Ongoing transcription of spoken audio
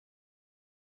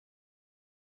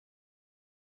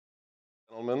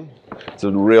Gentlemen, it's a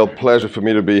real pleasure for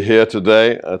me to be here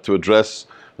today to address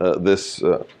this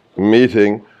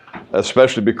meeting,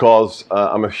 especially because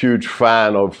I'm a huge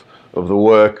fan of the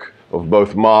work of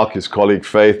both Mark, his colleague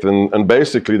Faith, and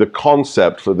basically the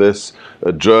concept for this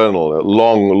journal,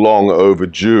 long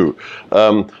overdue.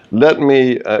 Let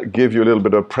me give you a little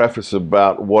bit of a preface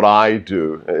about what I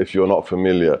do, if you're not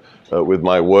familiar with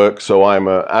my work. So I'm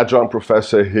an adjunct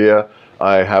professor here.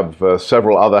 I have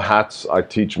several other hats. I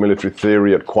teach military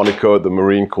theory at Quantico at the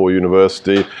Marine Corps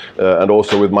University, and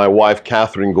also with my wife,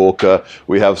 Sebastian Gorka,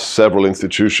 we have several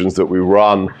institutions that we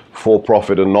run,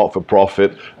 for-profit and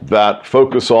not-for-profit, that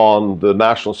focus on the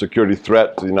national security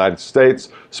threat to the United States,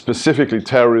 specifically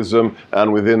terrorism,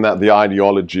 and within that, the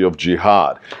ideology of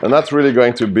jihad. And that's really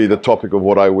going to be the topic of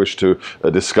what I wish to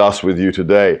discuss with you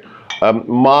today.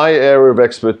 My area of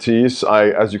expertise,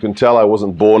 as you can tell, I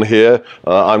wasn't born here.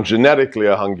 I'm genetically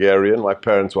a Hungarian. My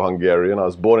parents were Hungarian. I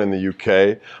was born in the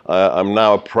UK. I'm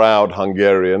now a proud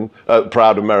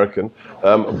proud American.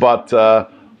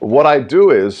 What I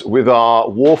do is, with our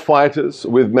war fighters,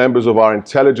 with members of our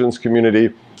intelligence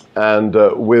community, and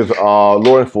with our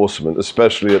law enforcement,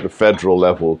 especially at the federal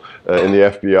level in the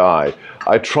FBI,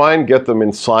 I try and get them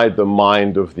inside the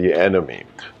mind of the enemy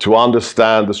to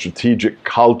understand the strategic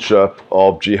culture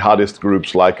of jihadist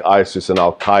groups like ISIS and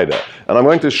Al-Qaeda. And I'm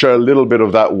going to share a little bit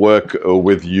of that work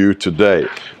with you today.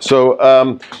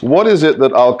 So what is it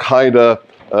that Al-Qaeda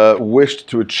wished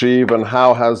to achieve, and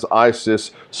how has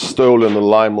ISIS stolen the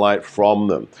limelight from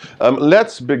them?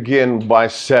 Let's begin by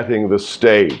setting the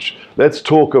stage. Let's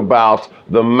talk about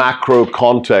the macro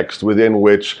context within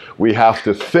which we have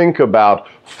to think about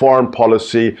foreign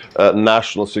policy,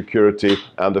 national security,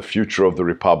 and the future of the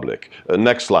Republic.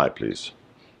 Next slide, please.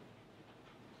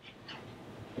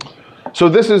 So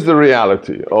this is the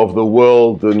reality of the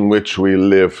world in which we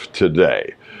live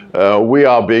today. We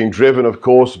are being driven, of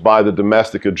course, by the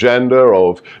domestic agenda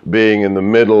of being in the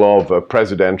middle of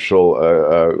presidential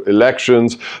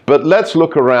elections. But let's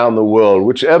look around the world.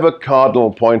 Whichever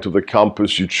cardinal point of the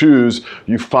compass you choose,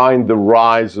 you find the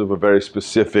rise of a very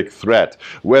specific threat.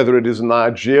 Whether it is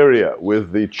Nigeria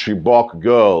with the Chibok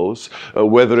girls,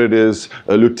 whether it is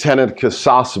Lieutenant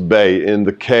Kasasbe in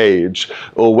the cage,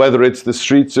 or whether it's the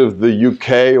streets of the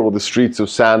UK or the streets of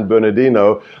San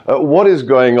Bernardino, what is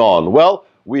going on? Well,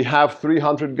 we have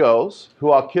 300 girls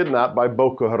who are kidnapped by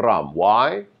Boko Haram.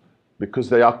 Why? Because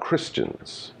they are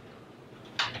Christians.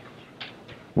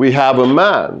 We have a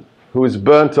man who is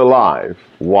burnt alive.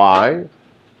 Why?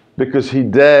 Because he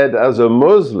dared as a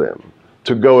Muslim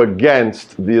to go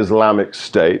against the Islamic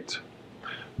State.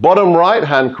 Bottom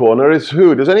right-hand corner is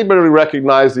who? Does anybody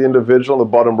recognize the individual on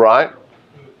the bottom right?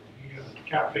 The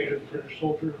decapitated British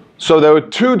soldier. So there were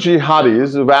two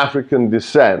jihadis of African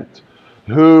descent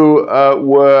who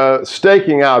were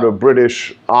staking out a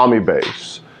British army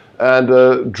base,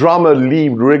 and drummer Lee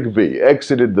Rigby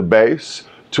exited the base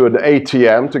to an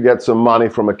ATM to get some money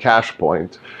from a cash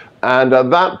point. And at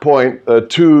that point,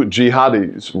 two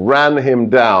jihadis ran him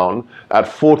down at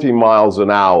 40 miles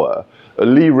an hour.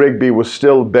 Lee Rigby was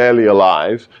still barely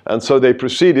alive, and so they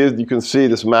proceeded, you can see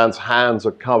this man's hands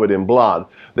are covered in blood,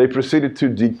 they proceeded to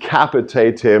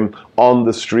decapitate him on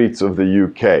the streets of the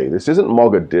UK. This isn't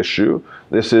Mogadishu,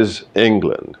 this is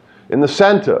England. In the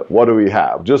center, what do we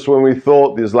have? Just when we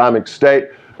thought the Islamic State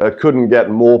couldn't get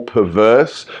more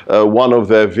perverse, one of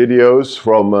their videos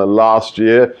from last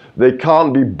year, they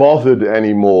can't be bothered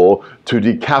anymore to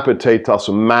decapitate us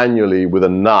manually with a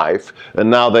knife, and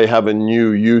now they have a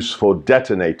new use for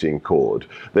detonating cord.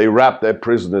 They wrapped their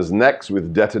prisoners' necks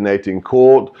with detonating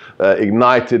cord,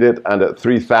 ignited it, and at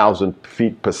 3,000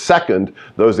 feet per second,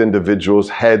 those individuals'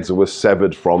 heads were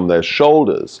severed from their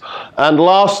shoulders. And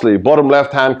lastly, bottom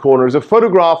left-hand corner is a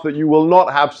photograph that you will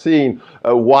not have seen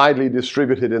widely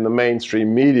distributed in the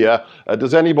mainstream media.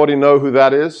 Does anybody know who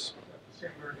that is?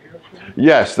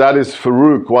 Yes, that is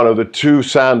Farouk, one of the two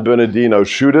San Bernardino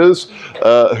shooters,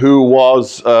 who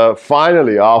was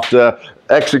finally, after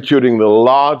executing the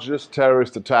largest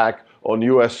terrorist attack on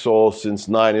US soil since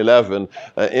 9/11,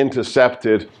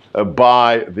 intercepted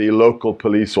by the local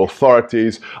police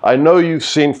authorities. I know you've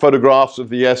seen photographs of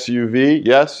the SUV,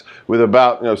 yes, with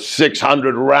about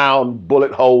 600 round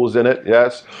bullet holes in it,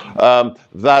 yes.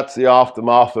 That's the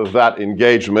aftermath of that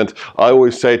engagement. I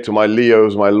always say to my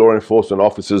LEOs, my law enforcement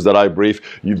officers that I brief,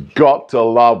 you've got to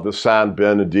love the San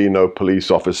Bernardino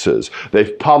police officers.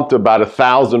 They've pumped about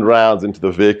 1,000 rounds into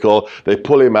the vehicle, they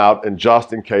pull him out, and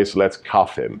just in case, let's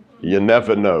cuff him. You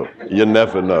never know, you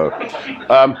never know.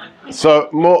 So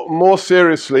more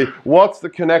seriously, what's the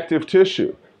connective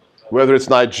tissue? whether it's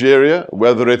Nigeria,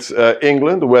 whether it's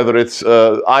England, whether it's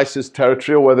ISIS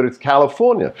territory, or whether it's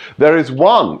California. There is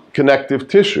one connective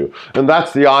tissue, and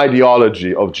that's the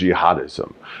ideology of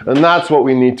jihadism. And that's what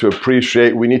we need to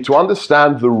appreciate. We need to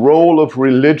understand the role of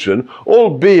religion,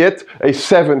 albeit a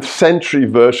 7th century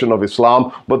version of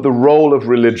Islam, but the role of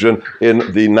religion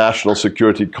in the national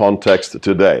security context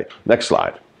today. Next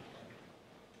slide.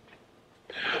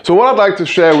 So what I'd like to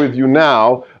share with you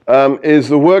now is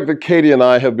the work that Katie and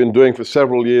I have been doing for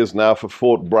several years now for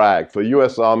Fort Bragg, for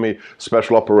U.S. Army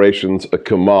Special Operations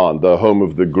Command, the home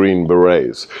of the Green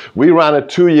Berets. We ran a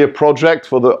 2-year project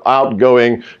for the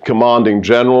outgoing commanding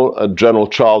general, General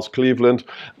Charles Cleveland,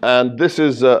 and this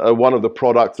is one of the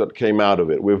products that came out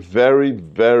of it. We're very,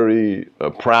 very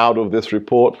proud of this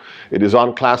report. It is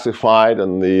unclassified,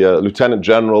 and the Lieutenant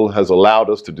General has allowed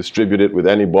us to distribute it with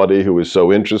anybody who is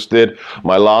so interested.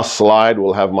 My last slide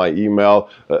will have my email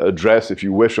address. If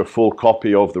you wish a full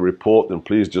copy of the report, then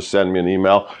please just send me an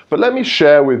email. But let me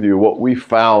share with you what we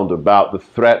found about the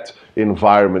threat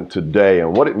environment today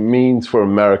and what it means for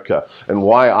America and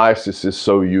why ISIS is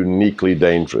so uniquely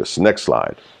dangerous. Next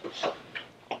slide.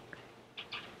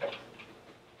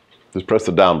 Just press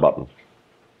the down button.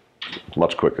 It's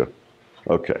much quicker.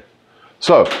 Okay.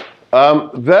 So,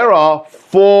 there are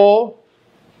 4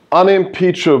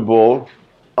 unimpeachable,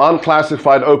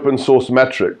 unclassified open source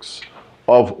metrics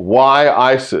of why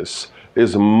ISIS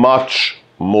is much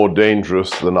more dangerous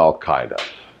than Al-Qaeda.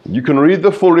 You can read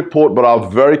the full report, but I'll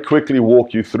very quickly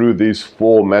walk you through these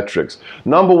 4 metrics.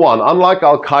 Number 1, unlike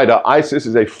Al-Qaeda, ISIS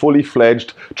is a fully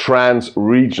fledged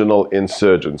trans-regional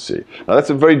insurgency. Now that's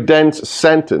a very dense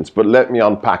sentence, but let me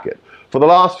unpack it. For the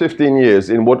last 15 years,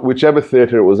 in whichever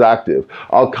theater it was active,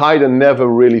 Al-Qaeda never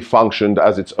really functioned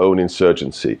as its own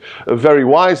insurgency. Very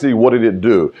wisely, what did it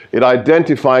do? It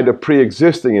identified a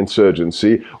pre-existing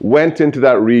insurgency, went into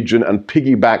that region and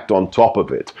piggybacked on top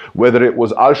of it. Whether it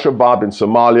was Al-Shabaab in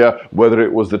Somalia, whether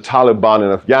it was the Taliban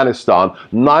in Afghanistan,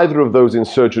 neither of those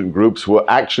insurgent groups were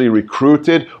actually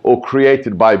recruited or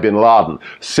created by bin Laden.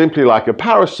 Simply like a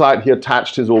parasite, he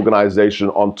attached his organization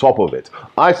on top of it.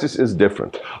 ISIS is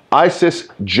different. ISIS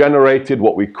generated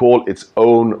what we call its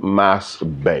own mass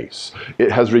base.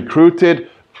 It has recruited,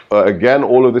 again,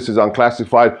 all of this is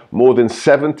unclassified, more than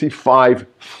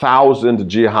 75,000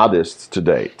 jihadists to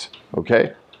date,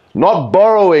 okay? Not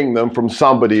borrowing them from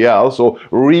somebody else or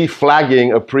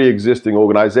reflagging a pre-existing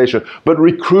organization, but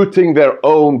recruiting their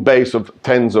own base of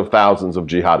tens of thousands of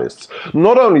jihadists.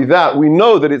 Not only that, we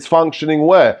know that it's functioning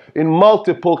where? In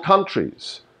multiple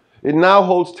countries. It now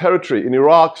holds territory in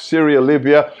Iraq, Syria,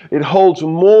 Libya. It holds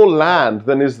more land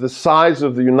than is the size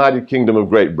of the United Kingdom of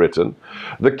Great Britain.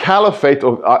 The caliphate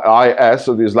of IS,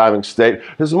 of the Islamic State,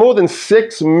 has more than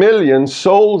 6 million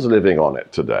souls living on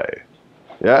it today.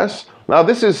 Yes? Now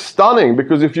this is stunning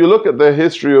because if you look at the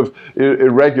history of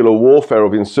irregular warfare,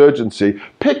 of insurgency,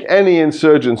 pick any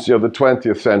insurgency of the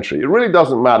 20th century. It really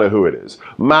doesn't matter who it is.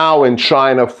 Mao in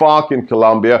China, FARC in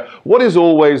Colombia. What is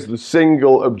always the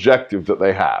single objective that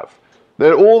they have?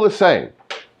 They're all the same.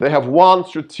 They have one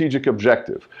strategic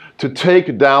objective: to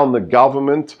take down the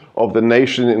government of the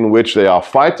nation in which they are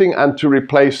fighting and to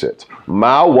replace it.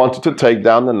 Mao wanted to take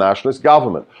down the nationalist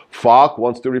government. FARC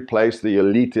wants to replace the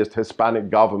elitist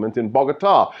Hispanic government in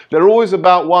Bogota. They're always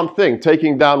about one thing,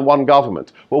 taking down one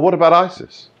government. Well, what about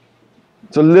ISIS?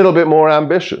 It's a little bit more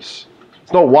ambitious.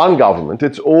 It's not one government,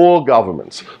 it's all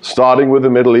governments, starting with the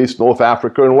Middle East, North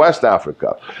Africa, and West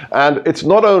Africa. And it's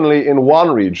not only in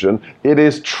one region, it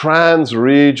is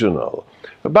trans-regional.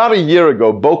 About a year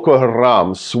ago, Boko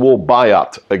Haram swore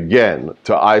bayat again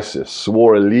to ISIS,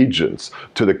 swore allegiance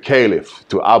to the Caliph,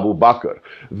 to Abu Bakr.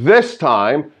 This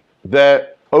time,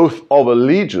 their oath of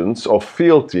allegiance, of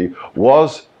fealty,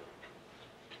 was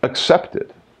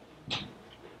accepted.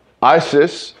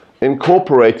 ISIS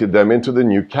incorporated them into the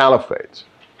new caliphate.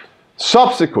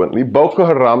 Subsequently, Boko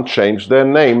Haram changed their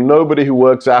name. Nobody who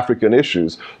works African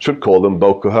issues should call them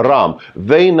Boko Haram.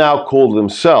 They now call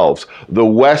themselves the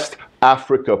West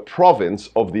Africa province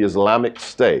of the Islamic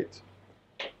State.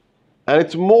 And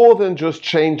it's more than just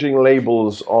changing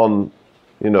labels on,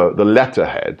 the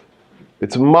letterhead.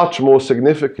 It's much more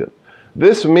significant.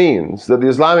 This means that the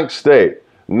Islamic State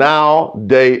now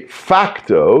de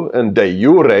facto and de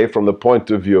jure from the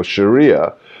point of view of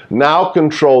Sharia now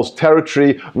controls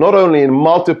territory not only in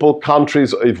multiple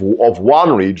countries of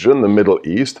one region, the Middle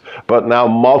East, but now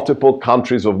multiple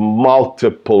countries of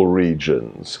multiple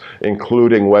regions,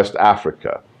 including West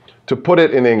Africa. To put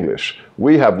it in English,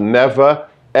 we have never,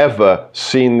 ever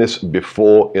seen this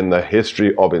before in the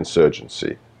history of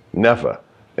insurgency. Never.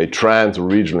 A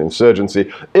trans-regional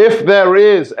insurgency. If there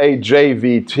is a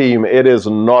JV team, it is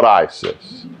not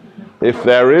ISIS. If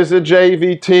there is a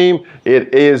JV team,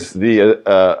 it is the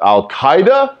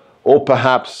Al-Qaeda or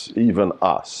perhaps even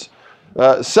us.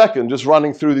 Second, just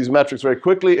running through these metrics very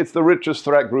quickly, it's the richest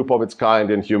threat group of its kind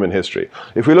in human history.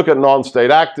 If we look at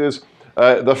non-state actors,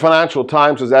 the Financial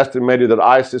Times has estimated that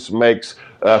ISIS makes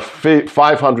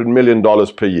 $500 million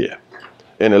per year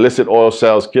in illicit oil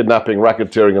sales, kidnapping,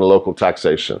 racketeering, and local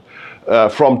taxation.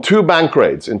 From 2 bank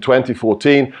raids in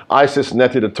 2014, ISIS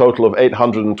netted a total of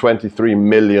 $823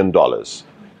 million.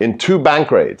 In 2 bank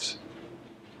raids,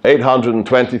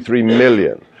 $823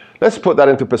 million. Let's put that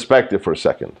into perspective for a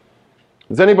second.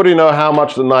 Does anybody know how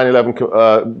much the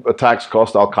 9/11 attacks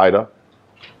cost Al-Qaeda?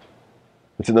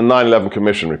 It's in the 9/11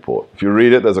 Commission report. If you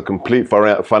read it, there's a complete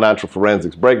financial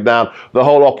forensics breakdown. The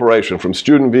whole operation, from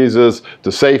student visas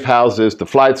to safe houses to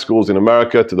flight schools in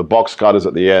America to the box cutters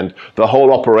at the end, the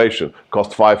whole operation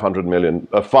cost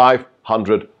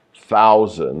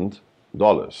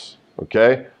 $500,000.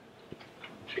 Okay?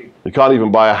 You can't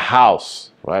even buy a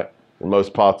house, right, in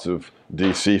most parts of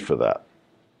DC for that.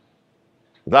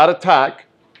 That attack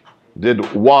did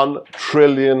 $1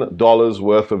 trillion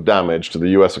worth of damage to the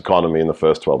US economy in the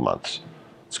first 12 months.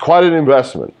 It's quite an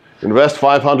investment. Invest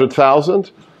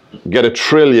 500,000, get $1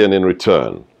 trillion in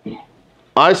return.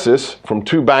 ISIS, from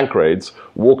 2 bank raids,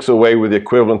 walks away with the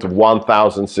equivalent of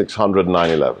 1,600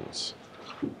 9/11s.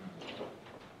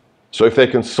 So if they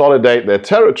consolidate their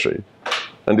territory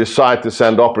and decide to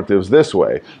send operatives this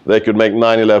way, they could make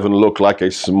 9/11 look like a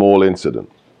small incident.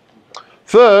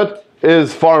 Third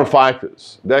is foreign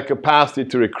fighters, their capacity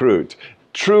to recruit.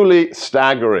 Truly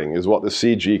staggering is what the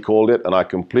CG called it, and I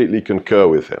completely concur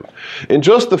with him. In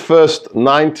just the first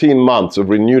 19 months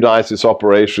of renewed ISIS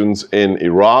operations in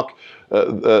Iraq,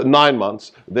 9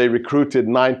 months, they recruited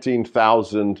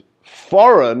 19,000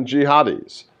 foreign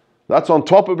jihadis. That's on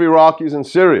top of Iraqis and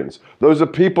Syrians. Those are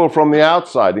people from the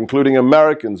outside, including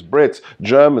Americans, Brits,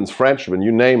 Germans, Frenchmen,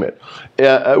 you name it.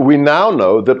 We now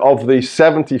know that of the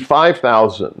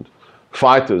 75,000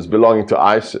 fighters belonging to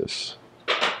ISIS,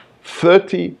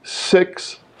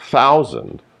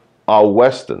 36,000 are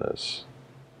Westerners.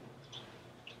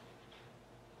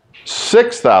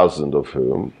 36,000 of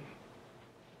whom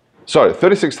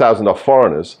are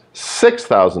foreigners,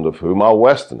 6,000 of whom are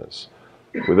Westerners,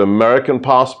 with American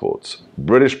passports,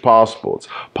 British passports,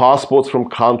 passports from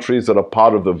countries that are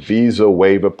part of the visa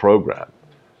waiver program.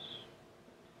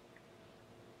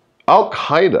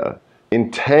 Al-Qaeda, in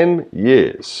 10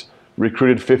 years,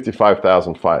 recruited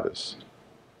 55,000 fighters.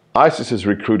 ISIS has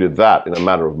recruited that in a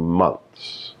matter of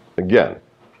months. Again,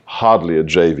 hardly a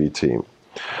JV team.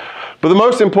 But the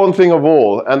most important thing of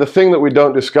all, and the thing that we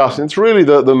don't discuss, and it's really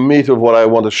the meat of what I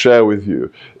want to share with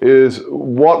you, is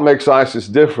what makes ISIS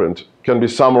different can be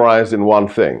summarized in one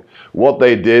thing: what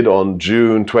they did on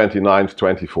June 29th,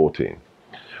 2014.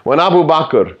 When Abu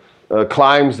Bakr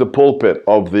climbs the pulpit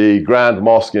of the Grand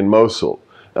Mosque in Mosul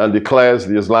and declares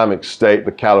the Islamic State,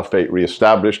 the Caliphate,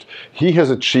 reestablished, he has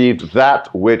achieved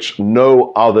that which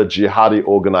no other jihadi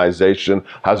organization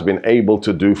has been able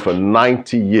to do for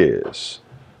 90 years.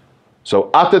 So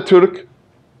Ataturk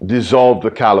dissolved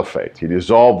the Caliphate. He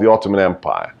dissolved the Ottoman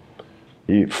Empire.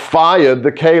 He fired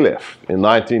the Caliph in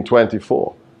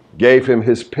 1924, gave him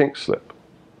his pink slip.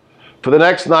 For the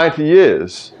next 90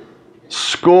 years,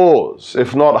 scores,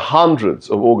 if not hundreds,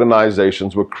 of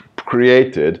organizations were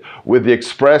created with the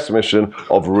express mission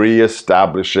of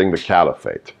re-establishing the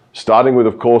Caliphate. Starting with,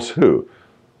 of course, who?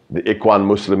 The Ikhwan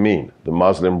Muslimin, the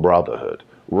Muslim Brotherhood,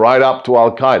 right up to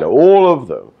Al-Qaeda. All of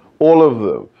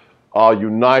them are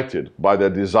united by their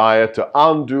desire to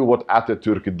undo what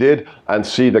Ataturk did and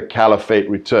see the Caliphate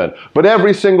return. But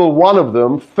every single one of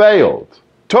them failed,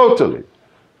 totally.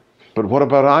 But what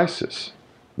about ISIS?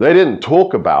 They didn't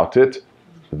talk about it,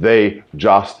 they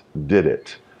just did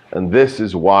it. And this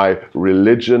is why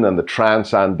religion and the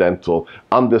transcendental,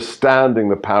 understanding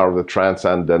the power of the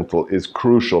transcendental, is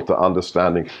crucial to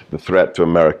understanding the threat to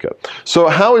America. So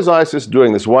how is ISIS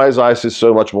doing this? Why is ISIS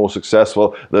so much more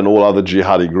successful than all other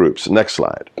jihadi groups? Next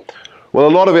slide. Well,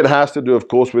 a lot of it has to do, of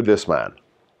course, with this man,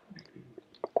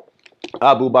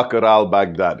 Abu Bakr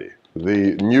al-Baghdadi,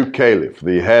 the new caliph,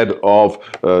 the head of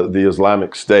the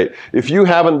Islamic State. If you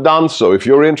haven't done so, if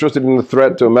you're interested in the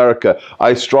threat to America,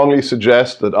 I strongly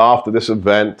suggest that after this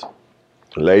event,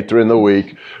 later in the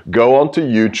week, go onto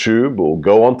YouTube or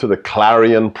go onto the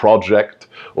Clarion Project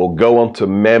or go onto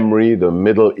MEMRI, the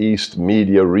Middle East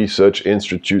Media Research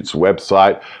Institute's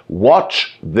website.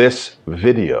 Watch this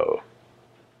video.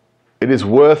 It is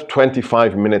worth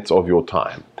 25 minutes of your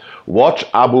time. Watch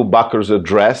Abu Bakr's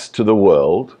address to the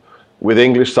world with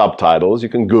English subtitles. You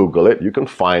can Google it. You can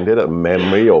find it at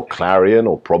MEMRI or Clarion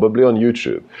or probably on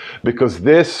YouTube. Because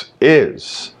this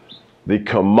is the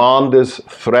commander's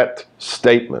threat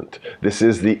statement. This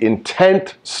is the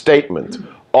intent statement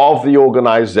of the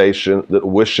organization that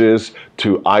wishes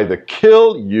to either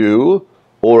kill you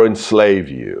or enslave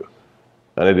you.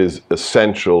 And it is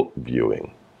essential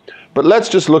viewing. But let's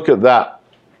just look at that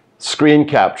screen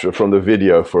capture from the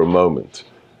video for a moment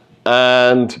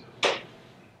and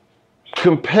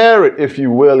compare it, if you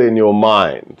will, in your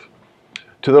mind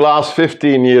to the last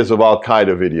 15 years of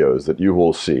Al-Qaeda videos that you've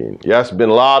all seen. Yes, Bin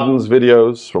Laden's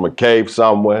videos from a cave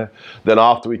somewhere. Then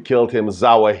after we killed him,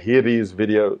 Zawahiri's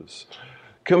videos.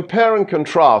 Compare and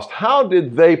contrast. How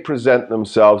did they present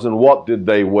themselves and what did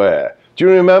they wear? Do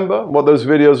you remember what those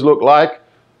videos look like?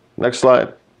 Next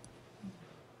slide.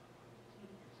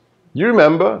 You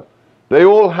remember? They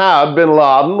all had Bin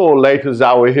Laden, or later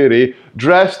Zawahiri,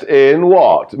 dressed in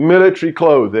what? Military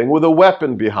clothing with a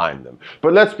weapon behind them.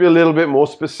 But let's be a little bit more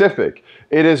specific.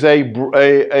 It is a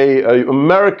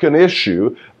American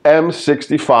issue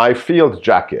M65 field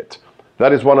jacket.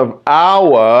 That is one of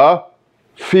our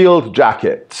field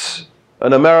jackets,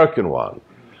 an American one.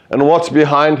 And what's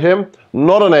behind him?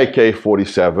 Not an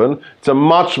AK-47. It's a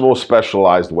much more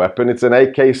specialized weapon. It's an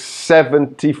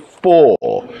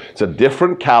AK-74. It's a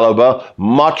different caliber,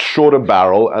 much shorter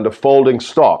barrel, and a folding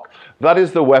stock. That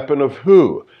is the weapon of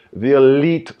who? The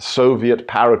elite Soviet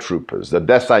paratroopers, the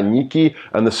Desantniki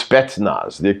and the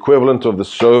Spetsnaz, the equivalent of the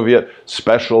Soviet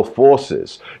special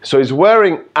forces. So he's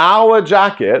wearing our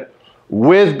jacket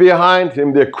with behind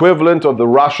him the equivalent of the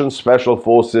Russian special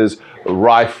forces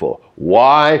rifle.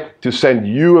 Why? To send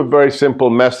you a very simple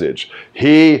message.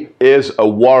 He is a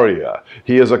warrior.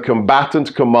 He is a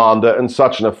combatant commander, and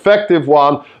such an effective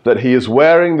one that he is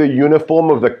wearing the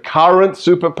uniform of the current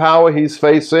superpower he's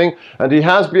facing, and he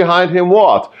has behind him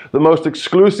what? The most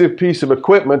exclusive piece of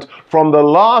equipment from the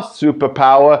last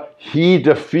superpower he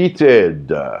defeated.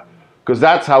 Because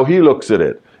that's how he looks at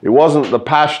it. It wasn't the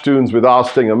Pashtuns with our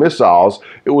Stinger missiles.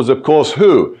 It was, of course,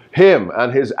 who? Him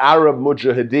and his Arab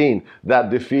Mujahideen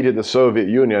that defeated the Soviet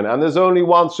Union. And there's only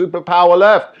one superpower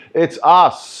left. It's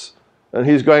us. And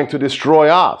he's going to destroy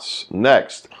us.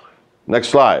 Next. Next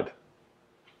slide.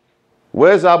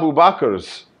 Where's Abu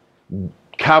Bakr's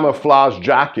camouflage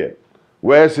jacket?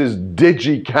 Where's his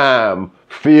digicam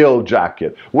field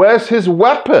jacket? Where's his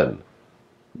weapon?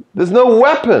 There's no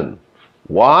weapon.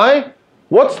 Why?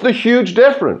 What's the huge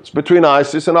difference between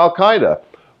ISIS and Al-Qaeda?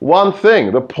 One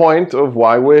thing, the point of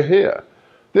why we're here.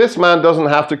 This man doesn't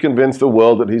have to convince the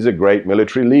world that he's a great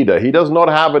military leader. He does not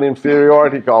have an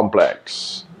inferiority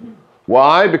complex.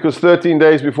 Why? Because 13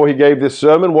 days before he gave this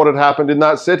sermon, what had happened in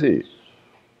that city?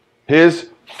 His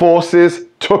forces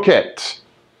took it.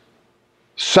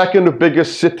 Second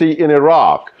biggest city in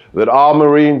Iraq that our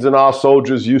Marines and our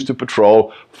soldiers used to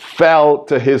patrol fell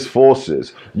to his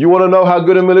forces. You want to know how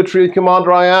good a military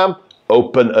commander I am?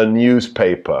 Open a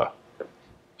newspaper.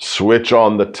 Switch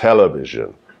on the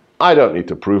television. I don't need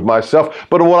to prove myself,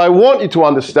 but what I want you to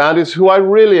understand is who I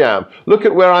really am. Look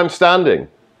at where I'm standing.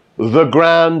 The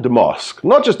Grand Mosque.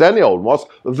 Not just any old mosque,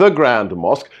 the Grand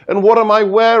Mosque. And what am I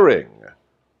wearing?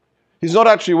 He's not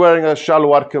actually wearing a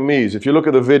shalwar kameez. If you look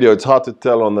at the video, it's hard to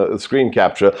tell on the screen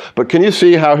capture, but can you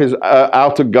see how his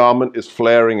outer garment is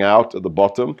flaring out at the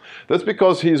bottom? That's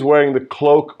because he's wearing the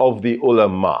cloak of the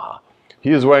ulama.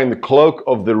 He is wearing the cloak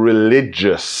of the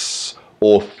religious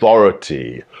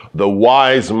authority, the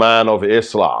wise man of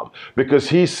Islam, because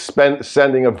he's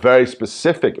sending a very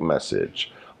specific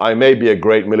message. I may be a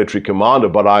great military commander,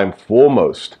 but I am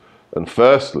foremost and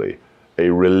firstly a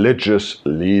religious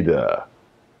leader.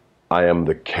 I am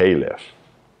the Caliph.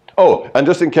 Oh, and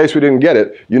just in case we didn't get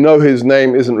it, you know his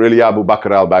name isn't really Abu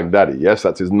Bakr al-Baghdadi. Yes,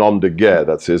 that's his nom de guerre,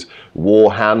 that's his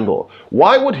war handle.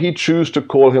 Why would he choose to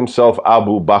call himself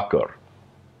Abu Bakr?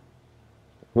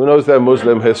 Who knows their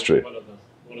Muslim history? One of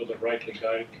the rightly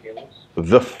guided caliphs.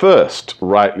 The first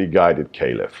rightly guided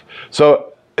caliph.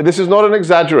 So this is not an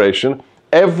exaggeration.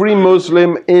 Every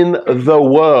Muslim in the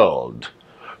world,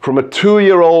 from a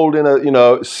 2-year-old in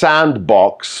a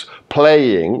sandbox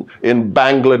playing in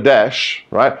Bangladesh,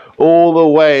 right, all the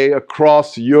way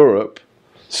across Europe,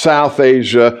 South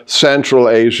Asia, Central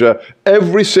Asia,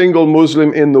 every single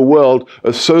Muslim in the world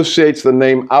associates the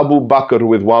name Abu Bakr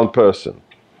with one person.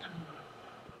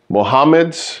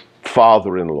 Muhammad's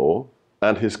father-in-law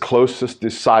and his closest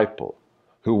disciple,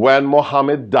 who when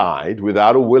Muhammad died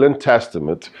without a will and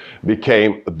testament,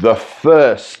 became the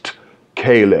first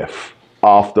caliph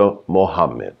after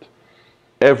Muhammad.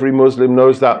 Every Muslim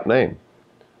knows that name.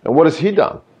 And what has he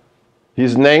done?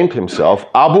 He's named himself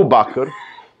Abu Bakr,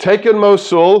 taken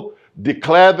Mosul,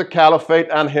 declared the caliphate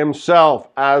and himself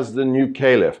as the new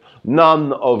caliph.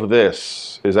 None of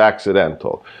this is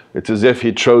accidental. It's as if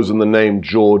he'd chosen the name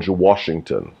George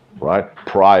Washington, right,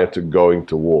 prior to going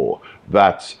to war.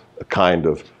 That's a kind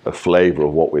of a flavor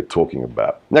of what we're talking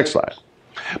about. Next slide.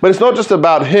 But it's not just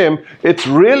about him, it's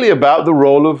really about the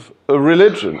role of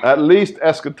religion, at least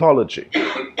eschatology.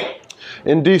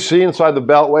 In DC, inside the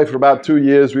Beltway, for about 2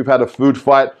 years, we've had a food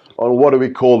fight on what do we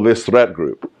call this threat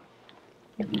group.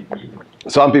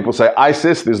 Some people say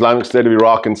ISIS, the Islamic State of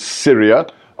Iraq and Syria.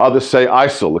 Others say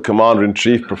ISIL, the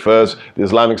commander-in-chief prefers the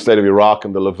Islamic State of Iraq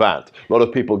and the Levant. A lot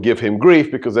of people give him grief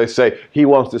because they say he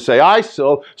wants to say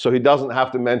ISIL so he doesn't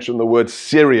have to mention the word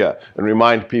Syria and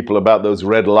remind people about those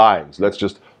red lines. Let's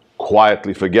just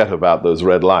quietly forget about those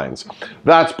red lines.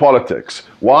 That's politics.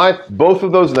 Why? Both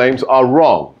of those names are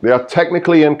wrong. They are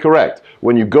technically incorrect.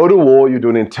 When you go to war, you do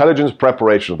an intelligence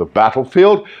preparation of the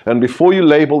battlefield, and before you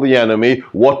label the enemy,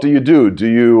 what do?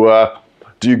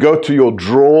 Do you go to your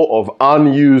drawer of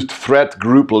unused threat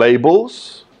group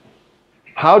labels?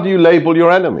 How do you label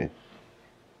your enemy?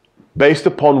 Based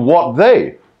upon what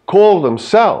they call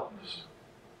themselves.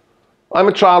 I'm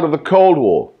a child of the Cold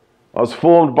War. I was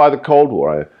formed by the Cold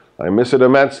War. I miss it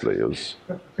immensely. It was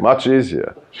much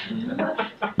easier.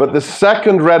 But the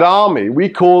Second Red Army, we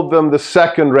called them the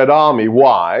Second Red Army.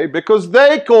 Why? Because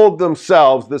they called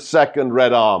themselves the Second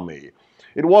Red Army.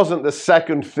 It wasn't the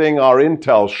second thing our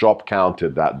intel shop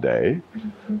counted that day.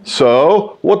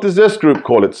 So, what does this group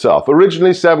call itself?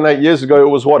 Originally, 7, 8 years ago, it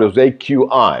was what? It was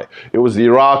AQI. It was the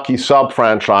Iraqi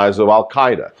sub-franchise of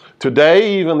Al-Qaeda.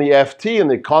 Today, even the FT and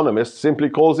the Economist simply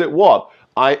calls it what?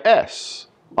 IS.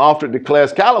 After it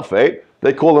declares caliphate,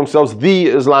 they call themselves the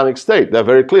Islamic State. They're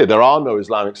very clear. There are no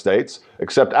Islamic states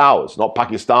except ours. Not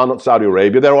Pakistan, not Saudi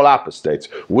Arabia. They're all apostates.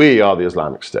 We are the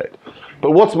Islamic State.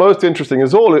 But what's most interesting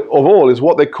of all is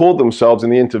what they called themselves in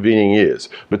the intervening years.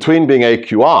 Between being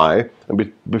AQI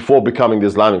and before becoming the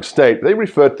Islamic State, they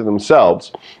referred to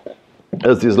themselves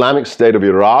as the Islamic State of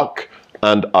Iraq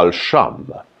and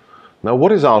Al-Sham. Now,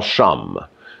 what is Al-Sham?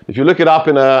 If you look it up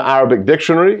in an Arabic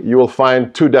dictionary, you will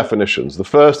find 2 definitions. The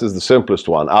first is the simplest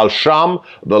one. Al-Sham,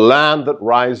 the land that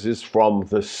rises from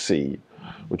the sea,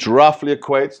 which roughly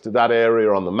equates to that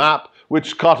area on the map,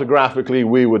 which cartographically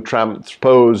we would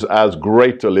transpose as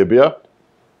Greater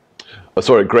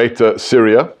Greater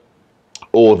Syria,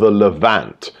 or the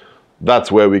Levant.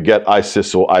 That's where we get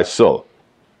ISIS or ISIL.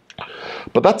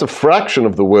 But that's a fraction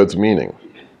of the word's meaning.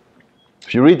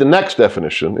 If you read the next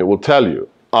definition, it will tell you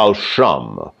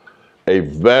Al-Sham, a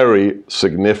very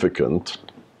significant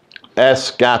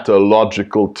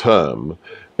eschatological term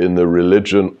in the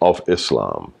religion of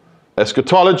Islam.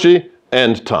 Eschatology,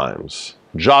 end times,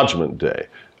 judgment day.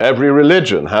 Every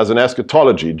religion has an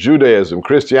eschatology. Judaism,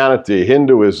 Christianity,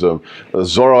 Hinduism,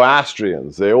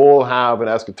 Zoroastrians, they all have an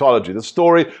eschatology. The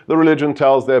story the religion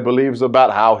tells their believers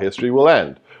about how history will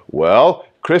end. Well,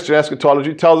 Christian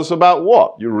eschatology tells us about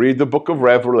what? You read the book of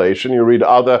Revelation, you read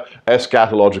other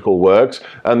eschatological works,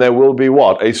 and there will be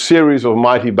what? A series of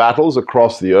mighty battles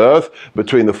across the earth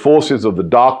between the forces of the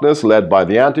darkness led by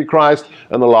the Antichrist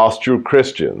and the last true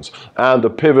Christians. And the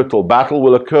pivotal battle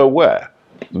will occur where?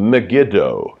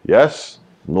 Megiddo, yes?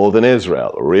 Northern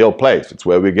Israel, a real place. It's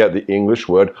where we get the English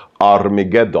word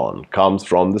Armageddon, comes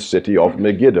from the city of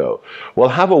Megiddo. Well,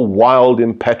 have a wild,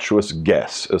 impetuous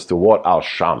guess as to what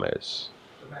Al-Sham is.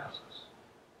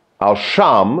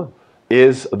 Al-Sham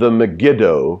is the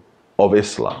Megiddo of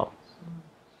Islam.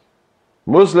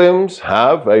 Muslims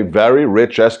have a very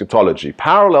rich eschatology,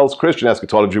 parallels Christian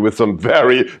eschatology with some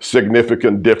very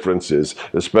significant differences,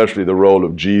 especially the role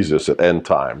of Jesus at end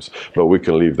times, but we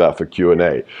can leave that for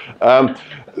Q&A.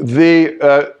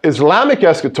 The Islamic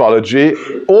eschatology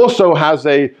also has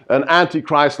an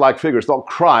antichrist-like figure. It's not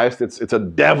Christ, it's a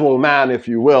devil man, if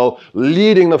you will,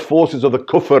 leading the forces of the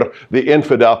kufr, the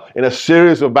infidel, in a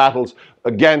series of battles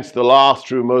against the last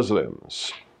true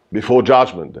Muslims before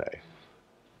Judgment Day.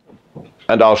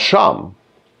 And Al-Sham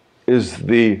is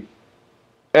the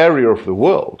area of the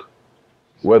world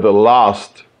where the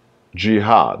last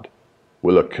jihad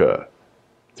will occur.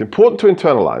 It's important to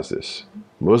internalize this.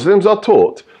 Muslims are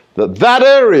taught that that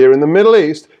area in the Middle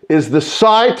East is the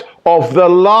site of the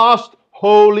last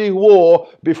holy war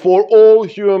before all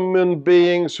human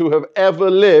beings who have ever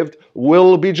lived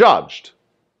will be judged.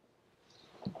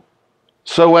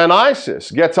 So when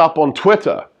ISIS gets up on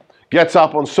Twitter, gets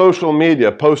up on social media,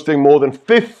 posting more than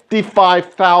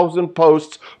 55,000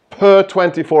 posts per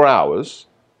 24 hours,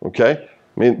 okay?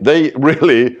 I mean, they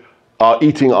really are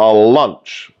eating our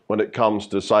lunch when it comes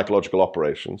to psychological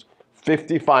operations.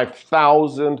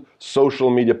 55,000 social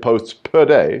media posts per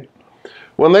day.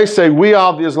 When they say we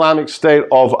are the Islamic State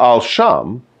of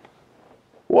Al-Sham,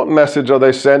 what message are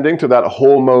they sending to that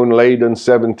hormone-laden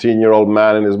 17-year-old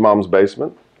man in his mum's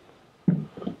basement?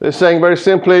 They're saying very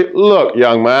simply, look,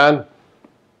 young man,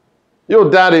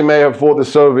 your daddy may have fought the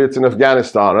Soviets in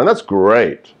Afghanistan, and that's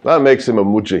great. That makes him a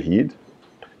mujahid.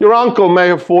 Your uncle may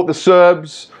have fought the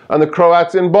Serbs and the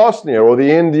Croats in Bosnia or the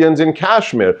Indians in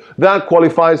Kashmir. That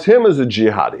qualifies him as a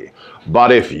jihadi.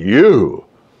 But if you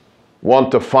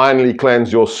want to finally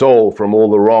cleanse your soul from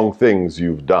all the wrong things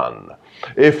you've done,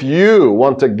 if you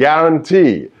want to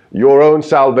guarantee your own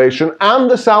salvation and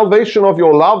the salvation of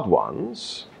your loved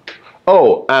ones,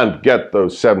 oh, and get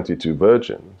those 72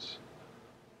 virgins,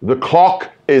 the clock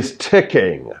is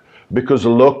ticking, because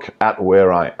look at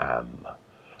where I am.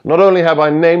 Not only have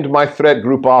I named my threat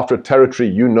group after a territory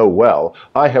you know well,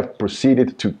 I have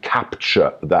proceeded to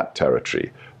capture that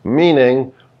territory,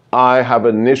 meaning I have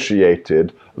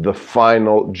initiated the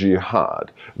final jihad.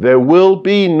 There will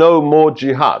be no more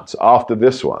jihads after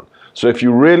this one. So if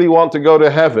you really want to go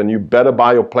to heaven, you better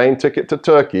buy your plane ticket to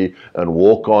Turkey and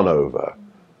walk on over.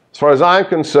 As far as I'm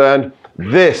concerned,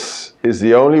 this is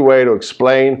the only way to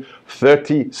explain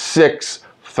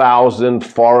 36,000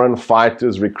 foreign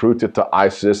fighters recruited to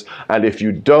ISIS. And if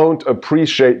you don't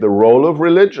appreciate the role of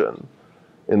religion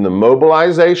in the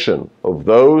mobilization of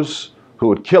those who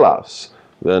would kill us,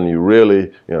 then you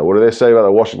really, what do they say about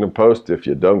the Washington Post? If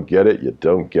you don't get it, you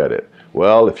don't get it.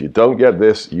 Well, if you don't get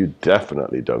this, you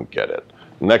definitely don't get it.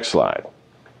 Next slide.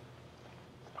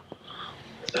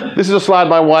 This is a slide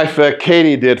my wife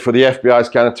Katie did for the FBI's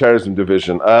counterterrorism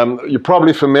division. You're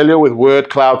probably familiar with word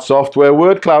cloud software.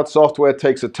 Word cloud software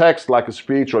takes a text like a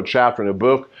speech or a chapter in a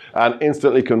book and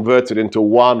instantly converts it into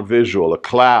one visual, a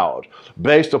cloud,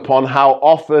 based upon how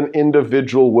often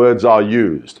individual words are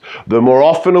used. The more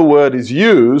often a word is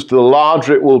used, the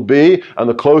larger it will be and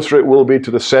the closer it will be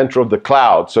to the center of the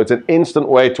cloud. So it's an instant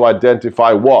way to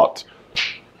identify what?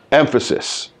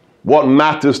 Emphasis. What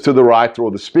matters to the writer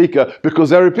or the speaker, because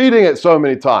they're repeating it so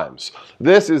many times.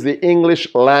 This is the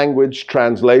English language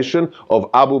translation of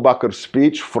Abu Bakr's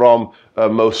speech from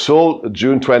Mosul,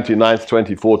 June 29th,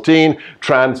 2014,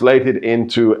 translated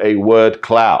into a word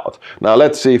cloud. Now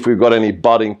let's see if we've got any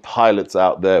budding pilots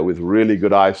out there with really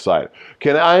good eyesight.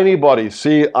 Can anybody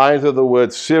see either the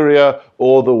word Syria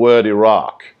or the word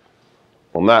Iraq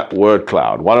on that word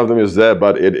cloud? One of them is there,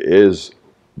 but it is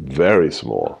very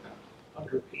small.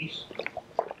 Peace.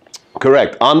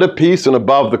 Correct. Under peace and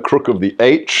above the crook of the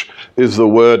H is the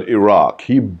word Iraq.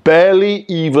 He barely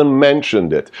even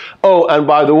mentioned it. Oh, and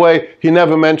by the way, he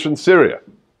never mentioned Syria.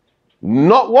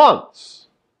 Not once.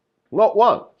 Not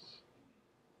once.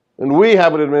 And we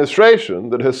have an administration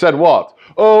that has said what?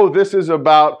 Oh, this is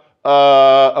about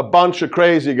a bunch of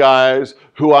crazy guys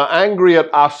who are angry at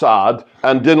Assad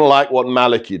and didn't like what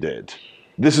Maliki did.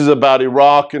 This is about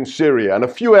Iraq and Syria and a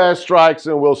few airstrikes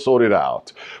and we'll sort it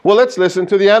out. Well, let's listen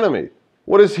to the enemy.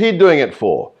 What is he doing it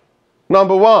for?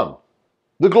 Number one,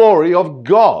 the glory of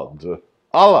God,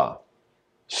 Allah.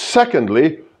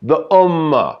 Secondly, the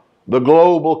Ummah, the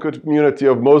global community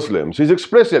of Muslims. He's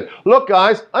explicit. Look,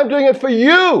 guys, I'm doing it for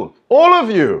you, all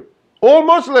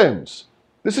Muslims.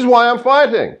 This is why I'm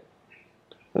fighting.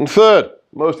 And third,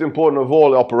 most important of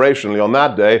all, operationally on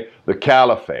that day, the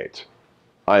caliphate.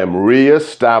 I am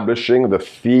re-establishing the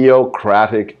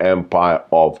theocratic empire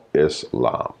of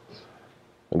Islam.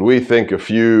 And we think a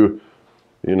few,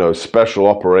 special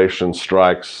operation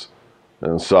strikes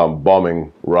and some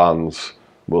bombing runs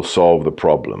will solve the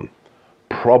problem.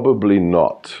 Probably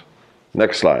not.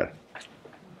 Next slide.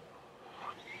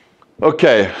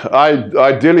 Okay, I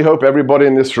ideally hope everybody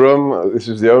in this room, this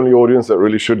is the only audience that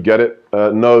really should get it,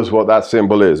 knows what that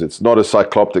symbol is. It's not a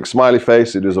cycloptic smiley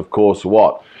face. It is, of course,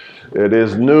 what? It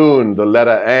is Noon, the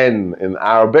letter N in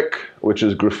Arabic, which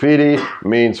is graffiti,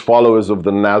 means followers of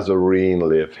the Nazarene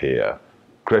live here.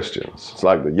 Christians. It's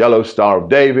like the yellow Star of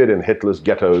David in Hitler's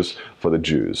ghettos for the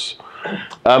Jews.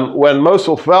 When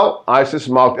Mosul fell, ISIS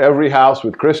marked every house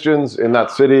with Christians in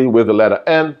that city with the letter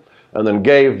N, and then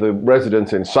gave the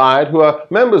residents inside, who are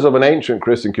members of an ancient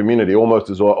Christian community almost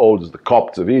as old as the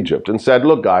Copts of Egypt, and said,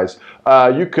 look guys,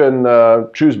 you can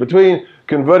choose between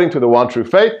converting to the one true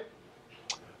faith,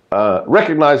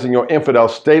 recognizing your infidel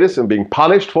status and being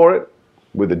punished for it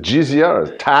with a jizya,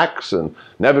 a tax, and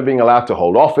never being allowed to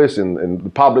hold office in the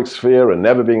public sphere and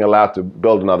never being allowed to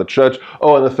build another church.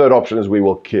 Oh, and the third option is we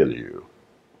will kill you.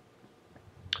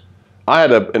 I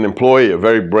had an employee, a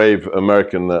very brave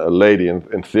American lady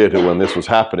in theater when this was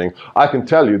happening. I can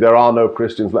tell you there are no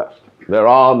Christians left. There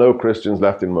are no Christians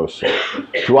left in Mosul.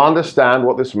 To understand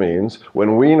what this means,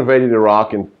 when we invaded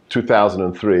Iraq in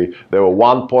 2003, there were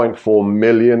 1.4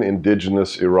 million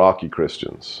indigenous Iraqi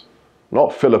Christians.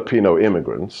 Not Filipino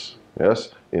immigrants,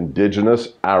 yes, indigenous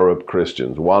Arab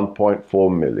Christians,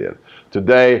 1.4 million.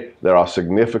 Today, there are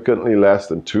significantly less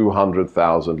than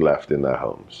 200,000 left in their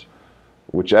homes.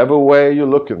 Whichever way you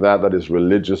look at that, that is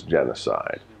religious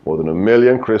genocide. More than 1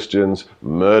 million Christians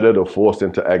murdered or forced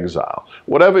into exile.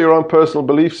 Whatever your own personal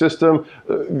belief system,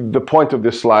 the point of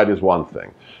this slide is one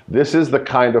thing. This is the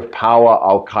kind of power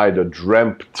Al-Qaeda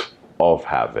dreamt of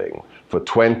having for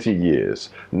 20 years.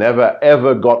 Never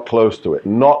ever got close to it.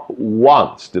 Not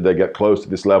once did they get close to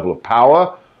this level of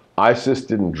power. ISIS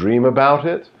didn't dream about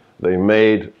it. They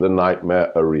made the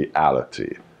nightmare a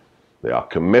reality. They are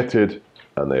committed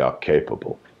and they are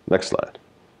capable. Next slide.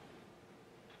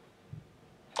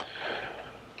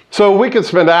 So we could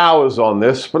spend hours on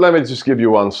this, but let me just give you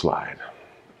one slide.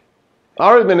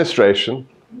 Our administration,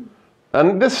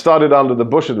 and this started under the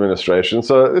Bush administration,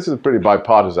 so this is a pretty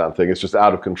bipartisan thing, it's just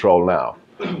out of control now.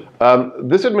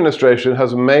 This administration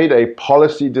has made a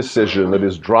policy decision that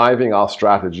is driving our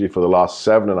strategy for the last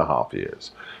 7.5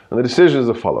 years. And the decision is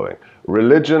the following.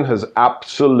 Religion has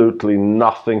absolutely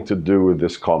nothing to do with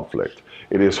this conflict.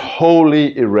 It is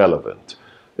wholly irrelevant.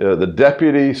 The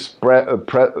deputy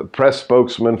press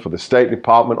spokesman for the State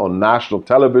Department on national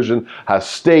television has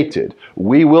stated,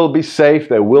 we will be safe,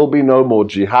 there will be no more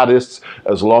jihadists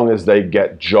as long as they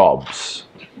get jobs.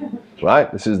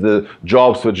 Right? This is the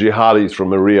jobs for jihadis from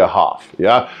Maria Half.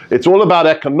 Yeah? It's all about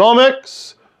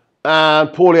economics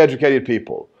and poorly educated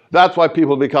people. That's why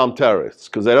people become terrorists,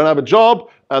 because they don't have a job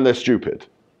and they're stupid.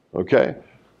 Okay?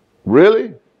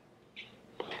 Really?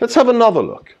 Let's have another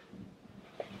look.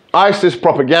 ISIS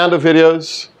propaganda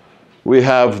videos. We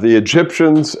have the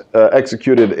Egyptians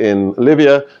executed in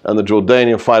Libya and the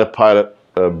Jordanian fighter pilot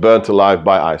burnt alive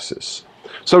by ISIS.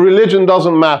 So religion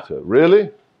doesn't matter,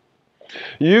 really?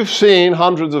 You've seen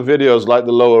hundreds of videos like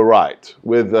the lower right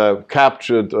with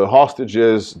captured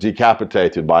hostages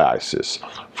decapitated by ISIS,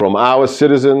 from our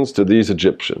citizens to these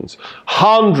Egyptians.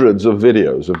 Hundreds of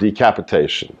videos of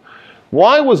decapitation.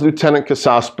 Why was Lieutenant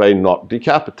Kasasbeh not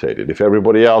decapitated if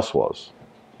everybody else was?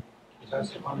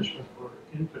 That's the punishment for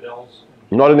infidels.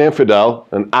 Not an infidel,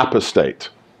 an apostate.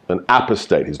 An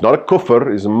apostate. He's not a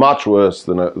kufr, he's much worse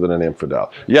than an infidel.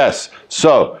 Yes,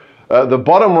 so the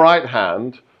bottom right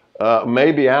hand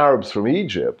may be Arabs from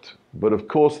Egypt, but of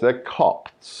course they're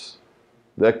Copts.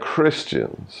 They're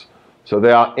Christians. So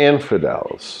they are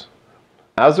infidels.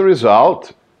 As a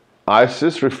result,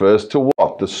 ISIS refers to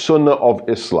what? The Sunnah of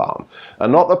Islam,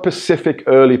 and not the Pacific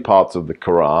early parts of the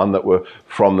Quran that were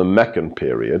from the Meccan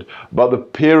period, but the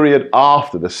period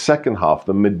after, the second half,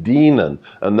 the Medinan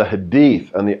and the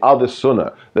Hadith and the other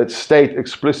Sunnah that state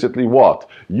explicitly what?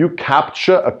 You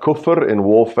capture a kufr in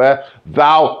warfare,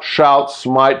 thou shalt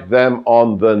smite them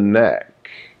on the neck.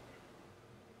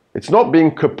 It's not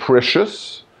being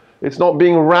capricious, it's not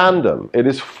being random, it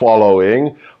is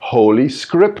following holy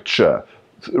scripture.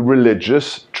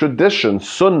 Religious tradition,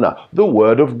 sunnah, the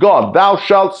word of God. Thou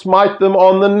shalt smite them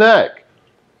on the neck.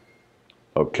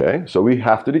 Okay, so we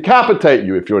have to decapitate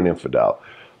you if you're an infidel.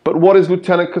 But what is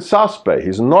Lieutenant Kasasbeh?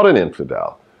 He's not an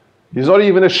infidel. He's not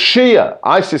even a Shia.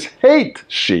 ISIS hate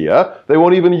Shia. They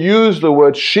won't even use the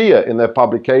word Shia in their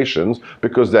publications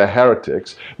because they're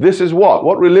heretics. This is what?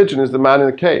 What religion is the man in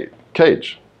the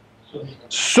cage?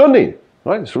 Sunni,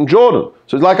 right? He's from Jordan.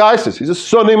 So he's like ISIS. He's a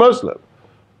Sunni Muslim.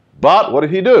 But what did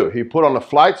he do? He put on a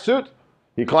flight suit,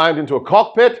 he climbed into a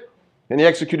cockpit, and he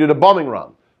executed a bombing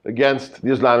run against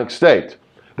the Islamic State.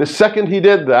 The second he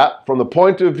did that, from the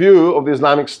point of view of the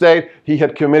Islamic State, he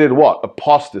had committed what?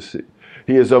 Apostasy.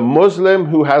 He is a Muslim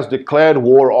who has declared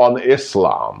war on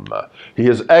Islam. He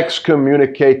has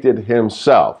excommunicated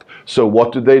himself. So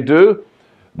what did they do?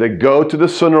 They go to the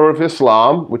Sunnah of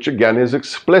Islam, which again is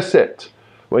explicit.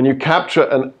 When you capture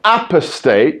an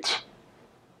apostate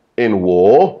in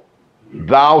war,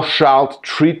 thou shalt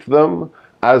treat them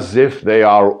as if they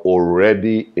are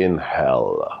already in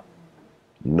hell.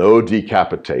 No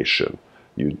decapitation.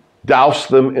 You douse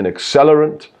them in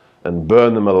accelerant and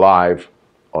burn them alive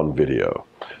on video.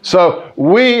 So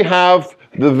we have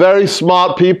the very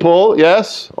smart people,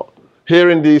 yes,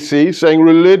 here in DC saying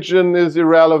religion is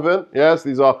irrelevant. Yes,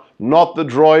 these are not the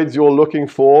droids you're looking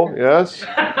for. Yes,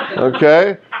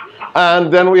 okay.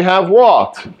 And then we have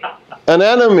what? An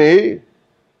enemy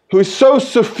who is so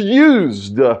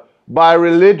suffused by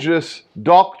religious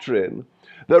doctrine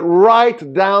that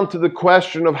right down to the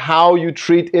question of how you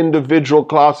treat individual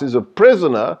classes of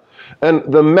prisoner and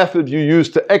the method you use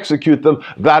to execute them,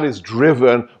 that is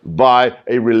driven by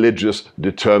a religious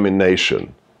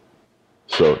determination.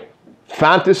 So,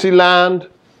 fantasy land,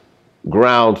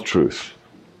 ground truth.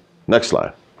 Next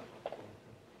slide.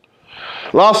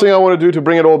 Last thing I want to do to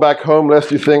bring it all back home,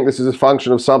 lest you think this is a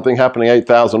function of something happening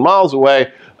 8,000 miles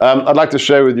away, I'd like to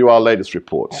share with you our latest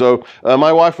report. So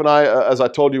my wife and I, as I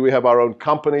told you, we have our own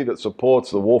company that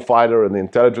supports the warfighter and the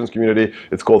intelligence community.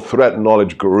 It's called Threat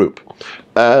Knowledge Group.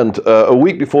 And a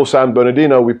week before San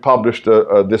Bernardino, we published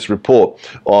this report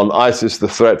on ISIS, the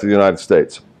threat to the United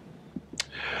States.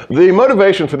 The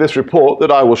motivation for this report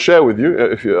that I will share with you,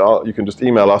 if you can just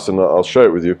email us and I'll share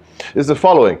it with you, is the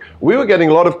following. We were getting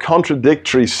a lot of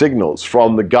contradictory signals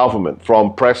from the government,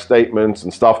 from press statements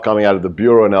and stuff coming out of the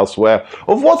Bureau and elsewhere,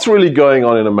 of what's really going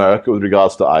on in America with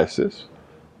regards to ISIS.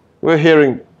 We're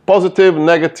hearing positive,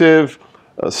 negative,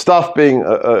 stuff being,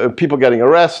 people getting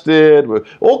arrested,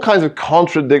 all kinds of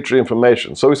contradictory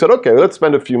information. So we said, okay, let's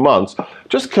spend a few months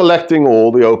just collecting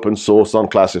all the open source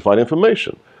unclassified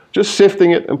information. Just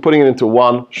sifting it and putting it into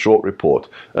one short report.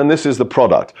 And this is the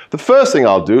product. The first thing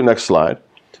I'll do, next slide,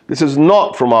 this is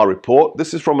not from our report.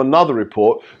 This is from another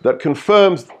report that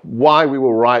confirms why we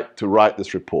were right to write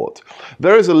this report.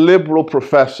 There is a liberal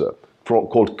professor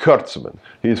called Kurtzman.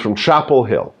 He's from Chapel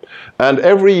Hill. And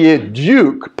every year,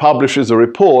 Duke publishes a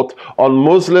report on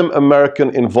Muslim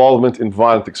American involvement in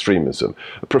violent extremism.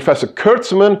 Professor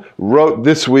Kurtzman wrote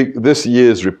this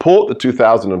year's report, the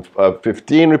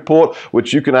 2015 report,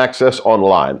 which you can access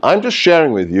online. I'm just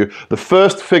sharing with you the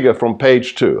first figure from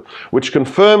page 2, which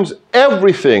confirms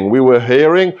everything we were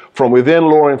hearing from within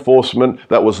law enforcement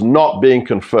that was not being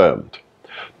confirmed.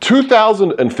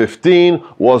 2015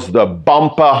 was the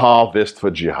bumper harvest for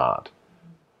jihad.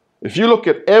 If you look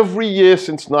at every year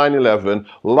since 9/11,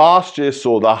 last year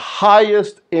saw the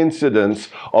highest incidence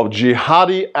of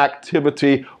jihadi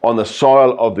activity on the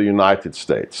soil of the United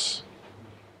States.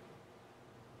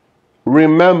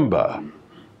 Remember,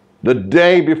 the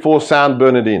day before San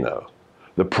Bernardino,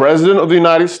 the President of the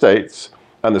United States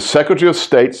and the Secretary of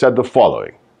State said the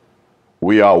following: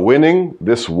 "We are winning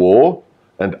this war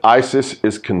and ISIS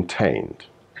is contained."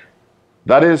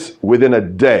 That is within a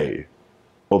day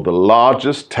of the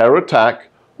largest terror attack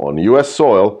on US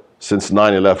soil since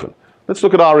 9/11. Let's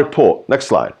look at our report. Next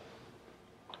slide.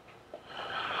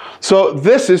 So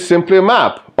this is simply a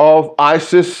map of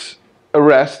ISIS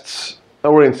arrests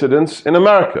or incidents in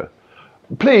America.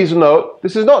 Please note,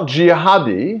 this is not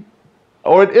jihadi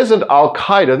or it isn't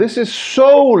Al-Qaeda. This is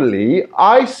solely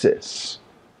ISIS.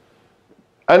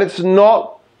 And it's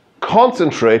not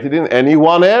concentrated in any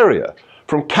one area.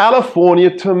 From California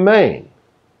to Maine,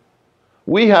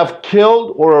 we have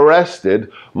killed or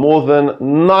arrested more than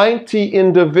 90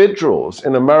 individuals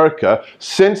in America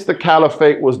since the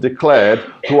caliphate was declared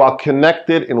who are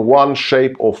connected in one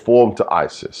shape or form to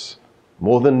ISIS.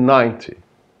 More than 90.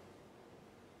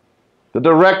 The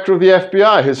director of the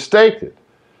FBI has stated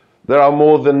there are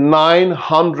more than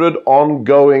 900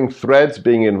 ongoing threads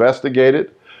being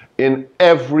investigated in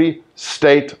every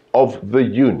state of the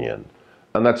Union.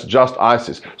 And that's just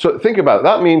ISIS. So think about it.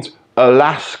 That means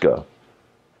Alaska.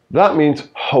 That means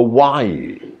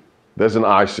Hawaii. There's an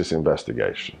ISIS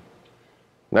investigation.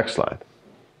 Next slide.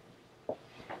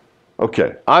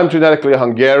 Okay, I'm genetically a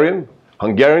Hungarian.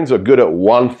 Hungarians are good at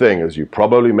one thing, as you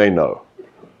probably may know.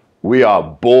 We are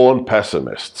born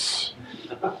pessimists.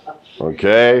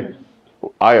 Okay?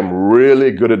 I am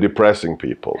really good at depressing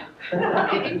people.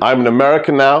 I'm an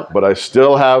American now, but I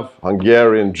still have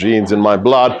Hungarian genes in my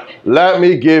blood. Let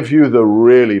me give you the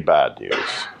really bad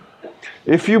news.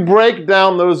 If you break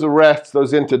down those arrests,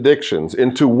 those interdictions,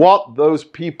 into what those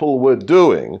people were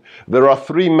doing, there are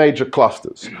three major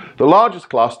clusters. The largest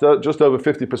cluster, just over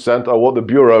 50%, are what the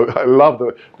Bureau, I love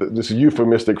this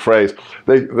euphemistic phrase,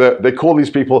 they call these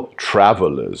people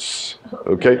travelers,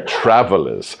 okay,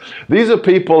 travelers. These are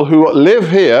people who live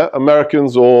here,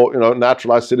 Americans or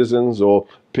naturalized citizens or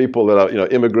people that are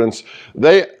immigrants.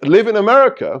 They live in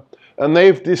America, and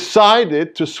they've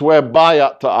decided to swear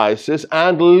bayat to ISIS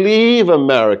and leave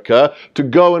America to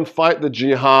go and fight the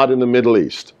jihad in the Middle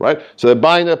East, right? So they're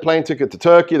buying their plane ticket to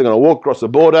Turkey, they're going to walk across the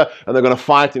border, and they're going to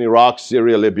fight in Iraq,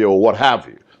 Syria, Libya, or what have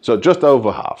you. So just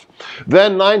over half.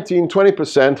 Then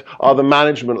 19-20% are the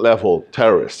management level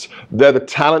terrorists. They're the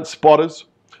talent spotters,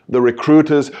 the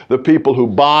recruiters, the people who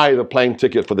buy the plane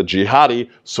ticket for the jihadi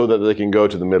so that they can go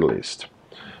to the Middle East.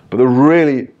 But the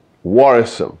really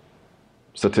worrisome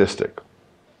statistic.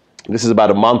 This is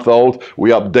about a month old.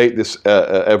 We update this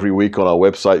every week on our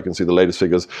website. You can see the latest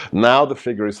figures. Now the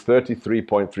figure is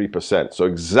 33.3%. So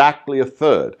exactly a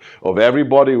third of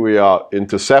everybody we are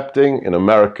intercepting in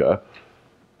America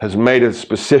has made a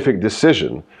specific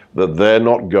decision that they're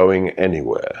not going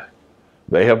anywhere.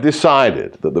 They have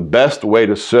decided that the best way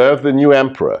to serve the new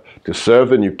emperor, to serve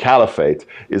the new caliphate,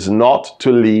 is not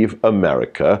to leave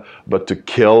America, but to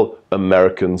kill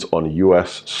Americans on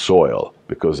US soil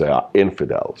because they are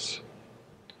infidels.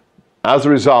 As a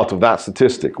result of that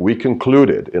statistic, we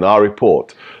concluded in our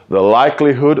report the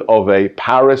likelihood of a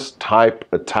Paris-type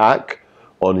attack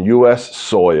on US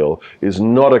soil is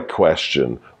not a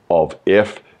question of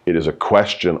if, it is a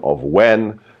question of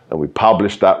when, and we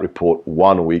published that report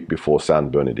 1 week before San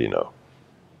Bernardino.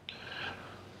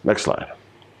 Next slide.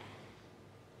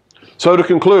 So to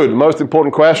conclude, the most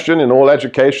important question in all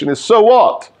education is, so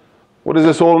what? What does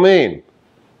this all mean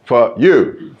for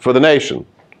you, for the nation?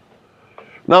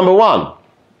 Number one,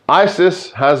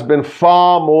 ISIS has been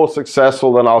far more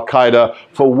successful than Al-Qaeda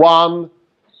for one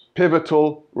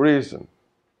pivotal reason.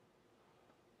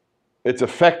 Its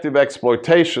effective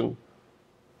exploitation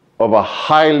of a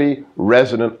highly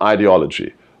resonant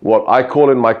ideology, what I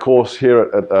call in my course here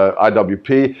at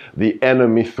IWP, the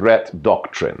enemy threat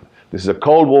doctrine. This is a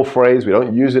Cold War phrase. We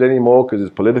don't use it anymore because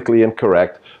it's politically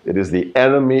incorrect. It is the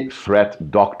enemy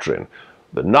threat doctrine.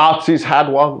 The Nazis had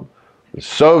one, the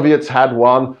Soviets had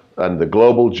one, and the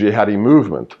global jihadi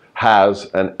movement has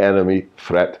an enemy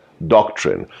threat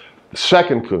doctrine. The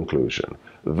second conclusion,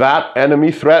 that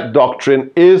enemy threat doctrine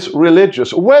is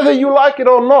religious, whether you like it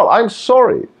or not. I'm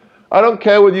sorry. I don't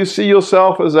care whether you see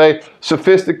yourself as a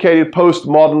sophisticated,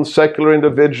 postmodern, secular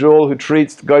individual who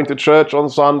treats going to church on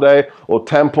Sunday or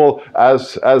temple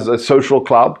as a social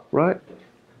club, right?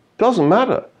 Doesn't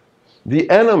matter. The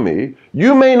enemy,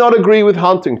 you may not agree with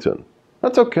Huntington.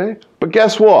 That's okay. But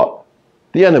guess what?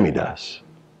 The enemy does.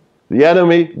 The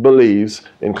enemy believes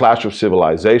in Clash of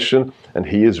Civilization, and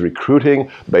he is recruiting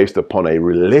based upon a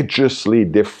religiously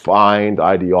defined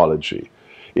ideology.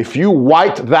 If you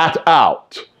white that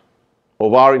out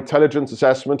of our intelligence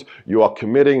assessment, you are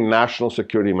committing national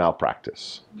security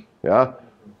malpractice. Yeah?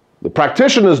 The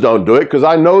practitioners don't do it because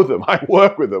I know them. I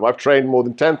work with them. I've trained more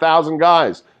than 10,000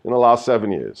 guys in the last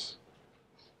 7 years.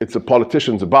 It's the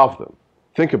politicians above them.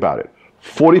 Think about it.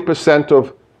 40%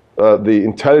 of the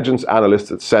intelligence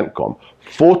analysts at CENTCOM,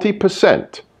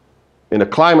 40% in a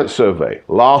climate survey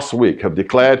last week have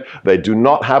declared they do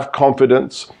not have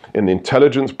confidence in the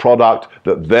intelligence product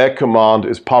that their command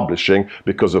is publishing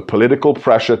because of political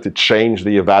pressure to change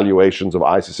the evaluations of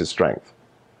ISIS's strength.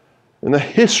 In the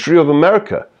history of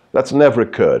America, that's never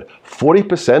occurred.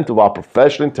 40% of our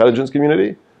professional intelligence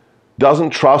community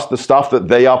doesn't trust the stuff that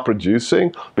they are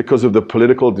producing because of the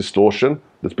political distortion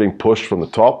that's being pushed from the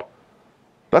top.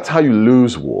 That's how you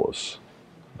lose wars.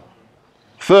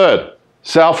 Third,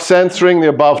 self-censoring the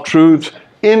above truths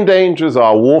endangers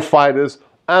our warfighters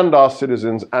and our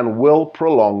citizens and will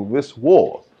prolong this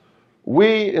war.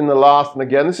 We in the last, and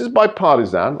again, this is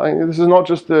bipartisan, this is not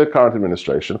just the current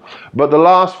administration, but the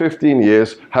last 15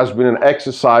 years has been an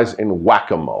exercise in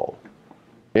whack-a-mole,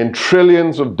 in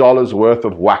trillions of dollars worth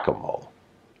of whack-a-mole.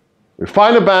 We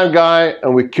find a bad guy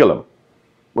and we kill him.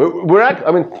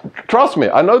 I mean, trust me,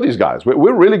 I know these guys.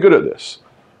 We're really good at this.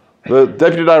 The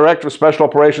Deputy Director of Special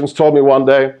Operations told me one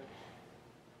day,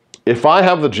 if I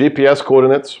have the GPS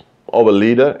coordinates of a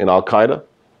leader in Al-Qaeda,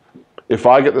 if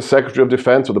I get the Secretary of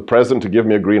Defense or the President to give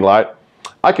me a green light,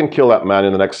 I can kill that man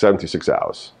in the next 76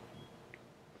 hours.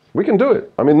 We can do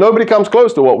it. I mean, nobody comes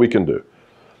close to what we can do.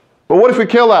 But what if we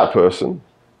kill that person,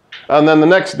 and then the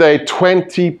next day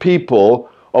 20 people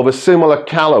of a similar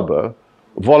caliber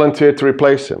volunteer to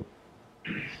replace him?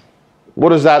 What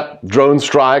does that drone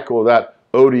strike or that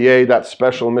ODA, that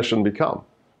special mission become?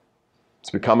 It's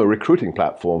become a recruiting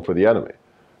platform for the enemy.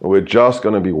 And we're just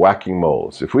going to be whacking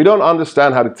moles. If we don't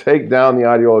understand how to take down the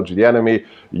ideology of the enemy,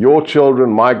 your children,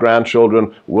 my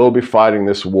grandchildren, will be fighting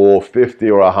this war 50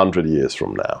 or 100 years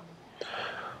from now.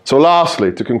 So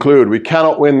lastly, to conclude, we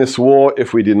cannot win this war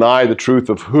if we deny the truth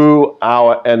of who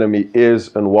our enemy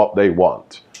is and what they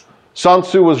want. Sun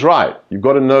Tzu was right. You've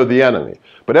got to know the enemy.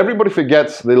 But everybody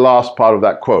forgets the last part of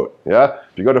that quote. Yeah?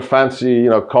 If you go to fancy,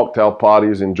 cocktail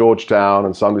parties in Georgetown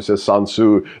and somebody says Sun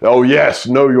Tzu, oh yes,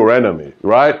 know your enemy,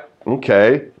 right?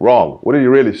 Okay, wrong. What did he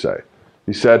really say?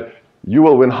 He said, you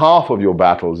will win half of your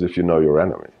battles if you know your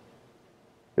enemy.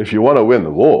 If you want to win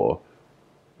the war,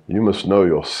 you must know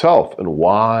yourself and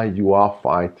why you are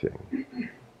fighting.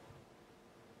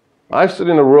 I've stood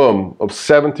in a room of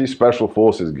 70 Special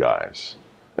Forces guys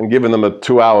and given them a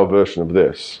 2-hour version of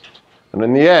this. And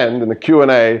in the end, in the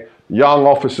Q&A, young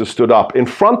officer stood up in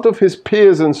front of his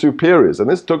peers and superiors, and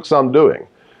this took some doing.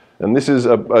 And this is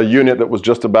a unit that was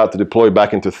just about to deploy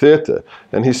back into theater.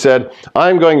 And he said,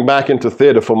 I'm going back into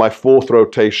theater for my 4th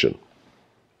rotation.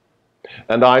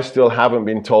 And I still haven't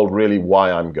been told really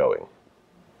why I'm going.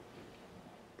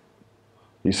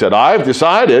 He said, I've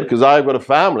decided, because I've got a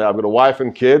family, I've got a wife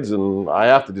and kids, and I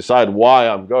have to decide why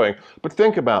I'm going. But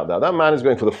think about that. That man is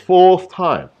going for the 4th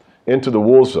time into the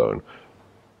war zone,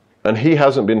 and he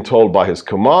hasn't been told by his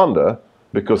commander,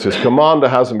 because his commander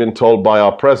hasn't been told by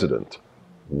our president.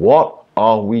 What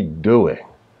are we doing?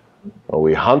 Are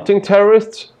we hunting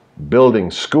terrorists? Building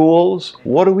schools?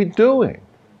 What are we doing?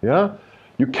 Yeah?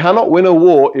 You cannot win a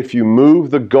war if you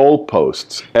move the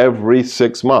goalposts every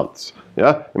 6 months.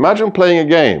 Yeah? Imagine playing a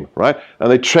game, right?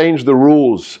 And they change the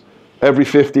rules every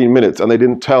 15 minutes and they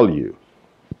didn't tell you.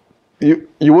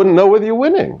 You wouldn't know whether you're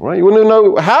winning, right? You wouldn't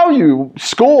know how you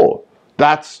score.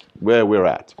 That's where we're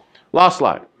at. Last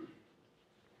slide.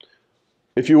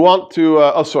 If you want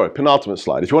to, penultimate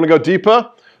slide. If you want to go deeper,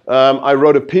 I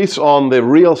wrote a piece on the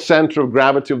real center of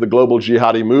gravity of the global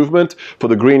jihadi movement for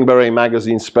the Green Beret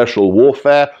magazine Special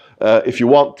Warfare. If you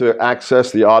want to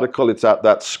access the article, it's at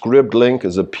that scribd link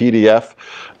as a PDF.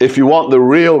 If you want the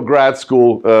real grad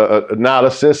school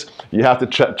analysis, you have to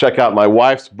check out my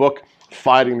wife's book,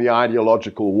 Fighting the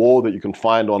Ideological War, that you can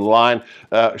find online.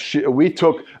 We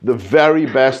took the very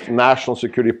best national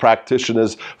security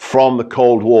practitioners from the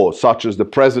Cold War, such as the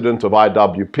president of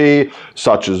IWP,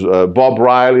 such as Bob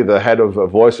Riley, the head of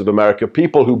Voice of America,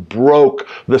 people who broke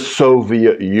the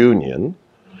Soviet Union.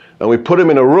 And we put them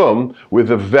in a room with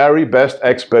the very best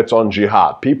experts on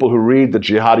jihad, people who read the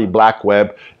jihadi black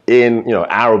web in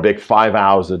Arabic 5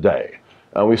 hours a day.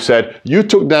 And we said, you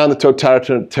took down the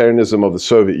totalitarianism of the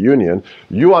Soviet Union,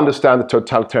 you understand the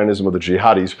totalitarianism of the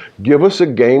jihadis, give us a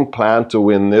game plan to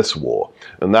win this war.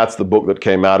 And that's the book that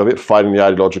came out of it, Fighting the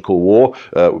Ideological War,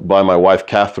 by my wife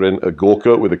Catherine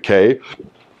Gorka with a K.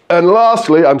 And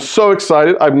lastly, I'm so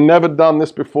excited, I've never done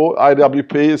this before,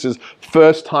 IWP, this is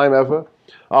first time ever.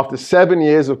 After 7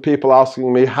 years of people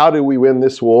asking me, how do we win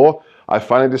this war? I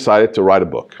finally decided to write a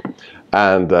book.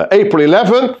 And April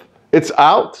 11th, it's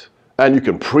out. And you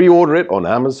can pre-order it on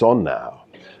Amazon now.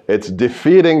 It's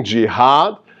Defeating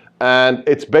Jihad, and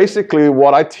it's basically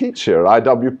what I teach here at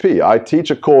IWP. I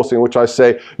teach a course in which I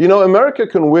say, America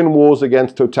can win wars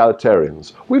against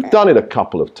totalitarians. We've done it a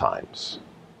couple of times.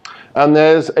 And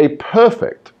there's a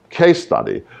perfect case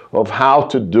study of how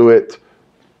to do it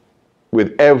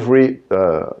with every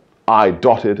I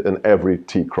dotted and every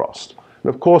T crossed.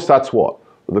 And of course, that's what?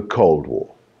 The Cold War.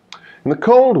 In the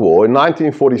Cold War, in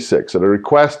 1946, at a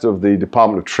request of the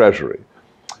Department of Treasury,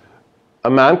 a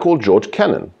man called George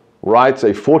Kennan writes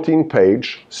a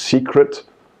 14-page secret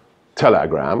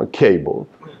telegram, a cable,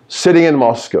 sitting in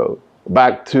Moscow,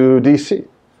 back to DC,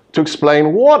 to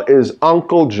explain what is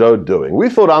Uncle Joe doing. We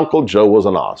thought Uncle Joe was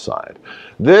on our side.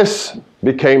 This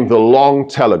became the long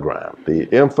telegram, the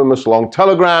infamous long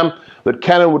telegram that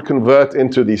Kennan would convert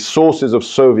into the Sources of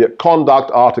Soviet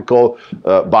Conduct article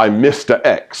by Mr.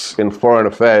 X in Foreign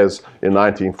Affairs in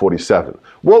 1947.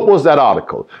 What was that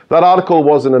article? That article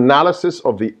was an analysis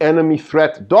of the enemy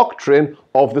threat doctrine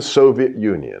of the Soviet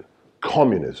Union,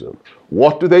 communism.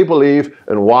 What do they believe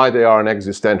and why they are an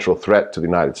existential threat to the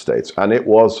United States? And it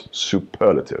was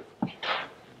superlative.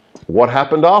 What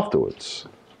happened afterwards?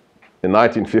 In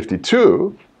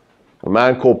 1952, a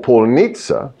man called Paul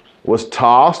Nitze was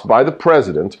tasked by the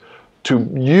president to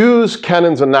use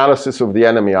Kennan's analysis of the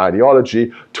enemy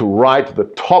ideology to write the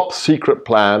top secret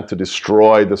plan to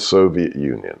destroy the Soviet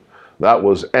Union. That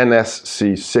was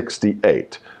NSC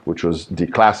 68, which was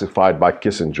declassified by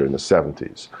Kissinger in the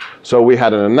 70s. So we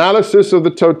had an analysis of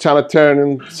the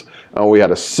totalitarians, and we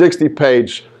had a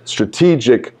 60-page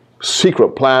strategic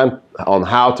secret plan on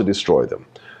how to destroy them.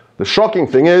 The shocking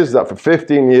thing is that for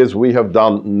 15 years we have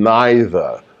done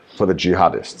neither for the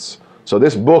jihadists. So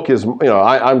this book is,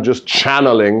 I'm just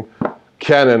channeling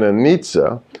Kennan and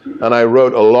Nitze, and I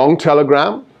wrote a long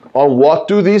telegram on what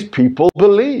do these people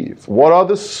believe? What are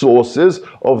the sources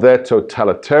of their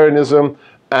totalitarianism,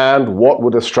 and what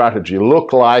would a strategy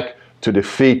look like to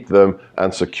defeat them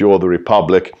and secure the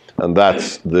republic? And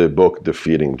that's the book,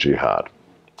 Defeating Jihad.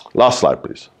 Last slide,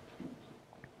 please.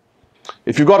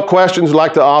 If you've got questions you'd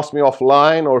like to ask me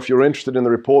offline, or if you're interested in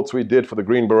the reports we did for the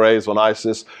Green Berets on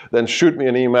ISIS, then shoot me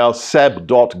an email,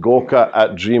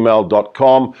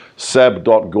 seb.gorka@gmail.com,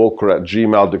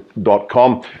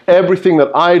 seb.gorka@gmail.com. Everything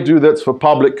that I do that's for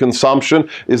public consumption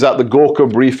is at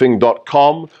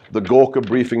thegorkabriefing.com,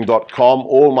 thegorkabriefing.com.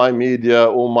 All my media,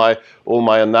 all my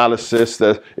analysis.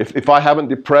 If I haven't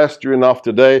depressed you enough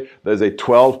today, there's a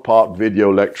 12-part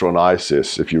video lecture on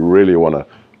ISIS if you really want to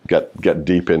get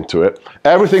deep into it.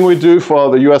 Everything we do for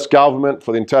the US government,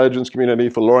 for the intelligence community,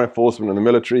 for law enforcement and the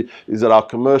military is at our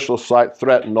commercial site,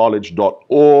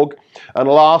 threatknowledge.org. And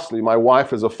lastly, my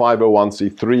wife is a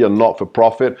 501c3, a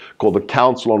not-for-profit called the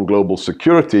Council on Global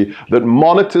Security that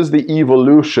monitors the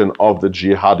evolution of the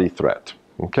jihadi threat.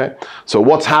 Okay, so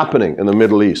what's happening in the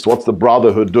Middle East? What's the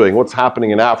Brotherhood doing? What's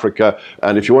happening in Africa?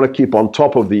 And if you want to keep on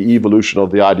top of the evolution of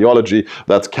the ideology,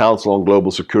 that's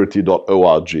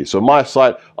councilonglobalsecurity.org. So my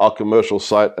site, our commercial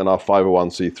site, and our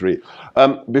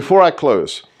 501c3. Before I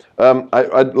close,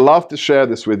 I'd love to share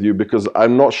this with you because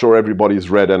I'm not sure everybody's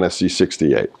read NSC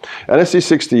 68. NSC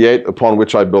 68, upon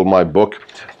which I build my book,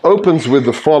 opens with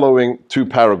the following two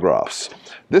paragraphs.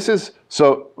 This is,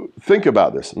 so think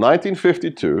about this,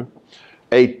 1952,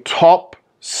 a top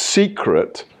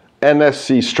secret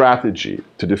NSC strategy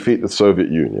to defeat the Soviet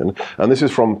Union, and this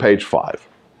is from page 5.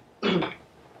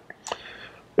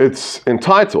 It's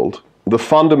entitled, The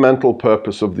Fundamental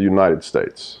Purpose of the United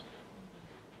States.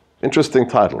 Interesting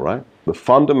title, right? The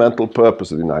Fundamental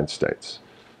Purpose of the United States.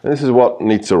 And this is what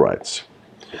Nietzsche writes.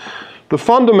 The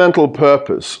fundamental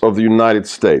purpose of the United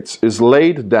States is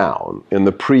laid down in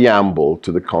the preamble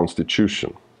to the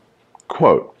Constitution.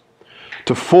 Quote,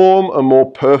 to form a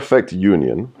more perfect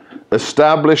union,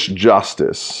 establish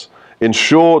justice,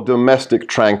 ensure domestic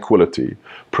tranquility,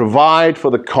 provide for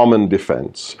the common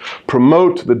defense,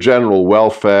 promote the general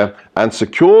welfare, and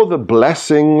secure the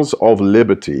blessings of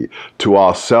liberty to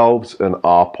ourselves and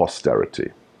our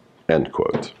posterity. End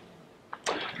quote.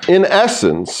 In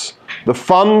essence, the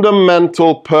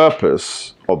fundamental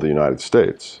purpose of the United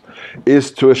States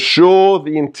is to assure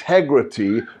the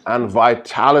integrity and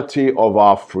vitality of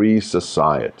our free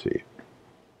society,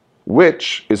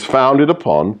 which is founded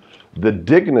upon the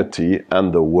dignity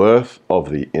and the worth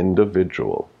of the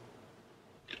individual.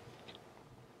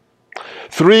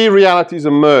 Three realities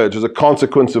emerge as a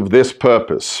consequence of this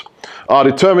purpose. Our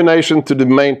determination to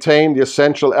maintain the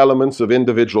essential elements of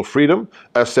individual freedom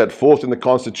as set forth in the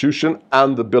Constitution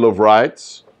and the Bill of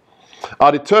Rights.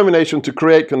 Our determination to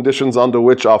create conditions under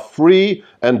which our free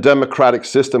and democratic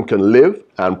system can live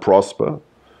and prosper.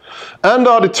 And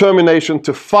our determination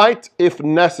to fight, if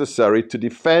necessary, to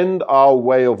defend our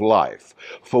way of life,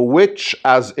 for which,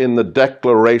 as in the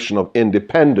Declaration of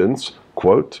Independence,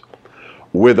 quote,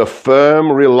 with a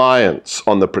firm reliance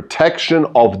on the protection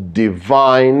of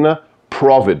divine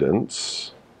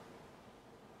providence,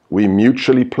 we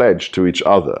mutually pledge to each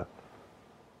other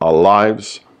our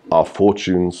lives, our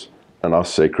fortunes, and our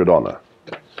sacred honor.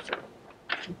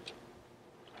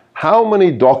 How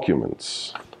many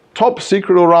documents, top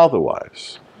secret or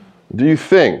otherwise, do you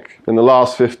think in the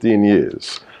last 15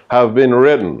 years have been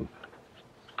written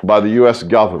by the US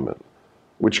government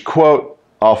which quote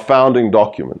our founding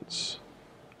documents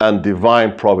and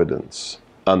divine providence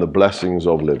and the blessings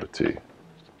of liberty?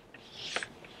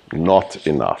 Not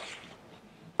enough.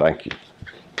 Thank you.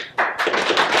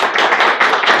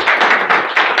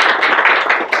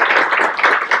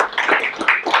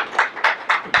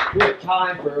 We have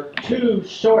time for 2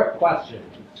 short questions.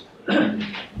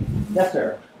 Yes,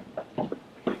 sir.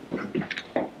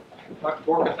 Dr.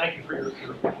 Gorka, thank you for your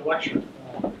lecture.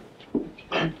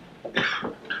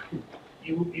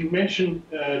 You mentioned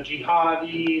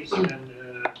jihadis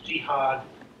and jihad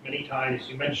many times.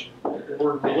 You mentioned the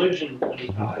word religion many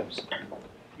times.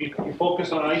 You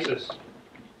focus on ISIS.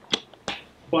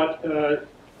 But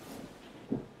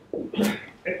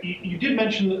you did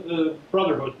mention the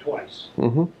Brotherhood twice.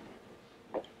 Mm-hmm.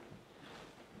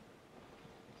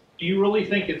 Do you really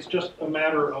think it's just a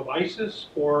matter of ISIS,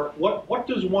 or what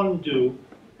does one do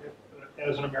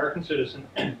as an American citizen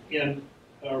in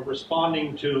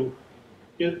responding to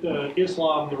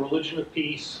Islam, the religion of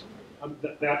peace,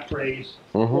 that phrase,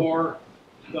 mm-hmm. or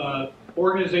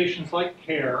organizations like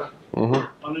CARE, mm-hmm.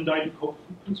 unindicted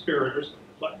co-conspirators,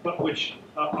 but which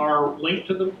are linked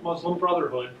to the Muslim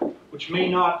Brotherhood, which may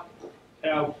not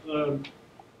have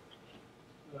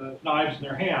knives in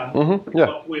their hand, mm-hmm. yeah.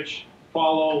 but which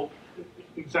follow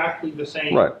exactly the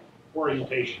same right.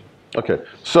 orientation. Okay,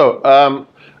 so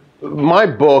my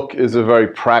book is a very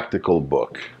practical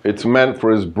book. It's meant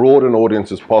for as broad an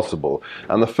audience as possible.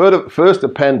 And the first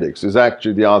appendix is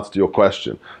actually the answer to your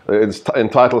question. It's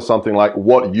entitled something like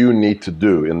What You Need to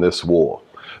Do in This War.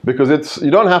 Because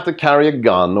you don't have to carry a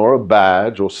gun or a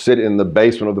badge or sit in the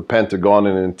basement of the Pentagon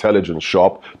in an intelligence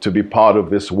shop to be part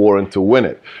of this war and to win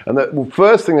it. And the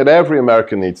first thing that every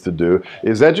American needs to do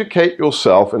is educate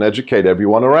yourself and educate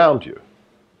everyone around you.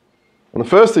 And the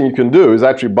first thing you can do is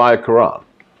actually buy a Quran.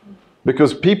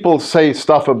 Because people say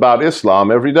stuff about Islam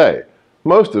every day.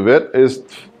 Most of it is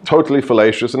totally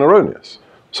fallacious and erroneous.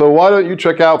 So why don't you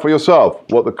check out for yourself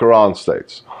what the Quran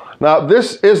states? Now,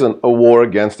 this isn't a war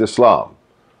against Islam,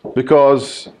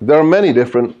 because there are many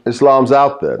different Islams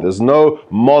out there. There's no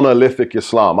monolithic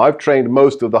Islam. I've trained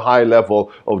most of the high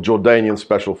level of Jordanian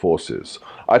special forces.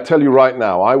 I tell you right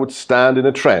now, I would stand in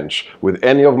a trench with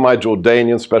any of my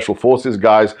Jordanian special forces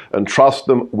guys and trust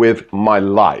them with my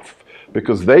life,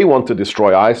 because they want to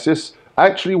destroy ISIS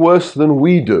actually worse than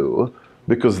we do,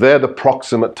 because they're the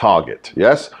proximate target.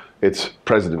 Yes? It's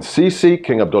President Sisi,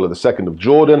 King Abdullah II of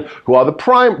Jordan, who are the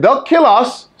prime. They'll kill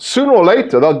us. Sooner or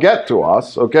later, they'll get to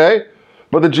us, okay?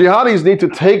 But the jihadis need to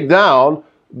take down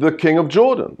the King of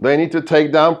Jordan. They need to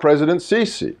take down President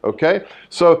Sisi, okay?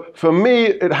 So for me,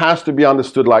 it has to be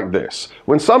understood like this.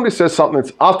 When somebody says something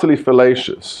that's utterly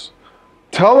fallacious,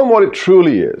 tell them what it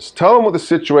truly is. Tell them what the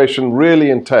situation really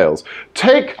entails.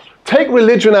 Take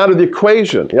religion out of the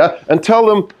equation, yeah? And tell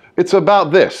them it's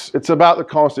about this. It's about the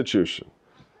Constitution.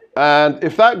 And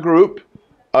if that group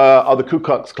are the Ku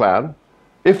Klux Klan,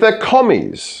 if they're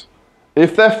commies,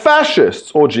 if they're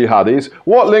fascists or jihadis,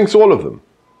 what links all of them?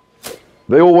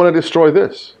 They all want to destroy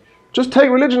this. Just take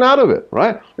religion out of it,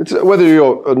 right? It's, whether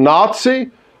you're a Nazi,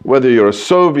 whether you're a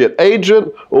Soviet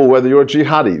agent, or whether you're a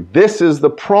jihadi. This is the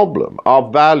problem,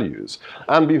 our values,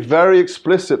 and be very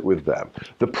explicit with them.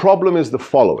 The problem is the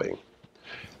following.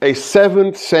 A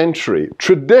 7th century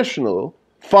traditional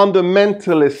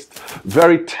fundamentalist,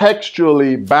 very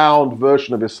textually bound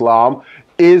version of Islam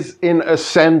is in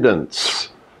ascendance.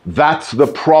 That's the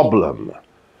problem.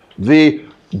 The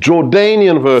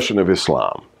Jordanian version of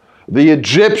Islam, the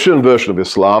Egyptian version of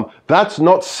Islam, that's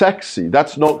not sexy,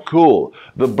 that's not cool.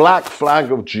 The black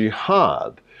flag of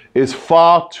jihad is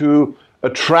far too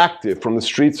attractive from the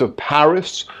streets of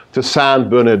Paris to San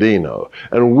Bernardino.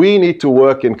 And we need to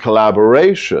work in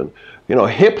collaboration, you know,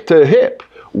 hip to hip,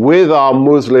 with our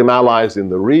Muslim allies in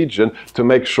the region to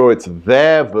make sure it's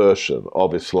their version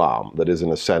of Islam that is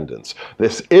in ascendance.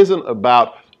 This isn't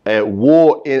about a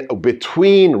war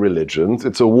between religions,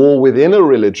 it's a war within a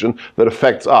religion that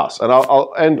affects us. And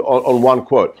I'll end on one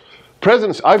quote.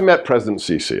 I've met President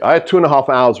Sisi. I had 2.5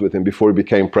 hours with him before he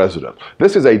became president.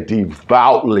 This is a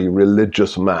devoutly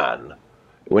religious man.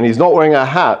 When he's not wearing a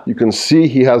hat, you can see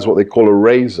he has what they call a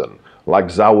raisin, like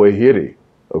Zawahiri.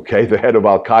 Okay, the head of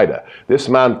Al-Qaeda. This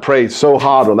man prays so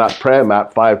hard on that prayer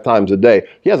mat 5 times a day,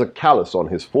 he has a callus on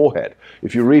his forehead.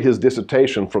 If you read his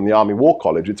dissertation from the Army War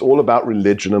College, it's all about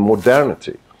religion and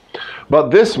modernity.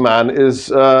 But this man is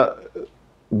the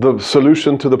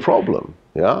solution to the problem,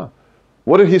 yeah?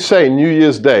 What did he say New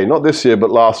Year's Day? Not this year, but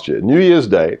last year. New Year's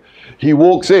Day, he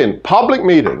walks in, public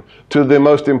meeting, to the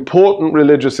most important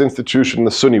religious institution in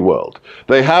the Sunni world.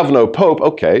 They have no pope,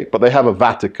 okay, but they have a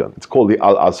Vatican. It's called the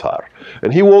Al-Azhar.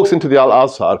 And he walks into the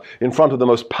Al-Azhar in front of the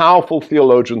most powerful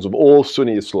theologians of all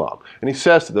Sunni Islam. And he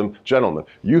says to them, gentlemen,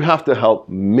 you have to help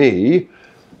me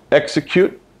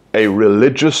execute a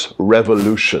religious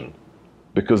revolution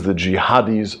because the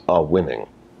jihadis are winning.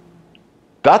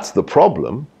 That's the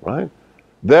problem, right?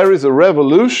 There is a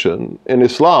revolution in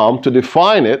Islam, to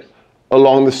define it,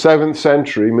 along the 7th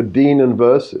century Medinan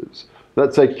verses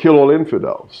that say kill all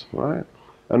infidels, right?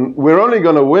 And we're only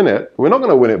going to win it, we're not going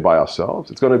to win it by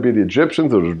ourselves. It's going to be the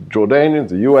Egyptians, the Jordanians,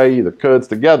 the UAE, the Kurds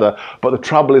together. But the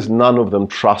trouble is none of them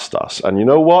trust us. And you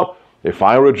know what? If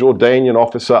I were a Jordanian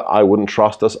officer, I wouldn't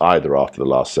trust us either after the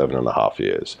last 7.5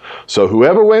 years. So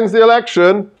whoever wins the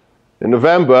election in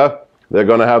November, they're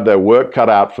going to have their work cut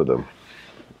out for them.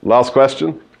 Last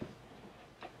question?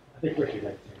 I think Ricky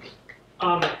likes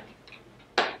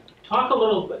Talk a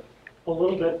little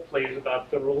bit, please, about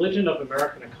the religion of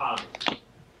American economists.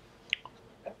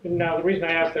 Now, the reason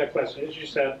I asked that question is you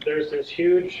said there's this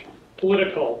huge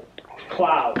political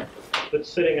cloud that's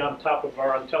sitting on top of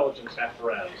our intelligence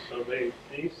apparatus. So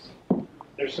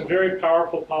there's some very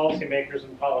powerful policymakers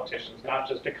and politicians, not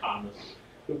just economists,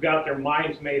 who've got their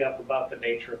minds made up about the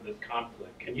nature of this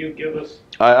conflict. Can you give us?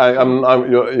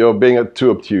 You're being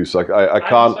too obtuse. I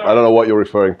can't. I don't know what you're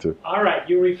referring to. All right,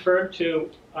 you referred to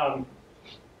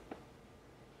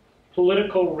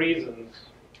political reasons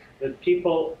that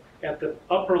people at the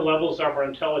upper levels of our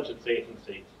intelligence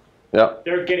agencies. Yeah.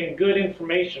 They're getting good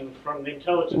information from the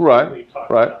intelligence that we talked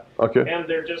about. Okay. And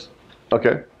they're just.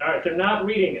 Okay. All right, they're not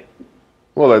reading it.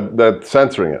 Well, they're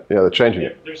censoring it. Yeah, they're changing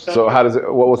it. So how does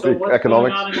it? What's the economics? What's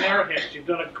going on in their heads? You've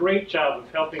done a great job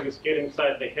of helping us get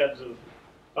inside the heads of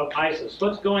ISIS.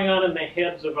 What's going on in the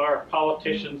heads of our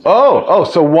politicians?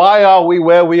 So why are we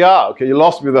where we are? Okay, you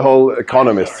lost me with the whole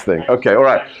economists thing. Okay, all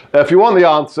right. If you want the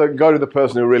answer, go to the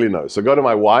person who really knows. So go to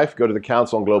my wife, go to the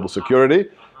Council on Global Security,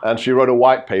 and she wrote a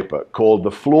white paper called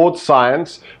The Flawed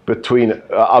Science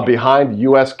Behind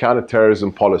U.S.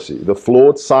 Counterterrorism Policy. The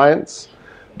Flawed Science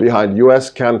behind US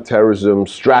counterterrorism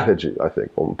strategy, I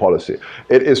think, or policy.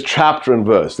 It is chapter and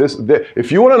verse.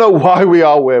 If you want to know why we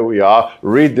are where we are,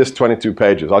 read this 22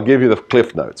 pages. I'll give you the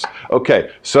cliff notes.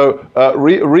 Okay, so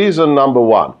reason number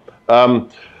one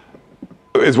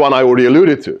is one I already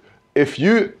alluded to.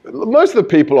 Most of the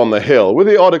people on the Hill, with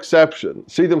the odd exception,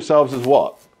 see themselves as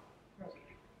what?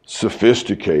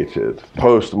 Sophisticated,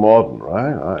 postmodern,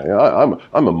 right?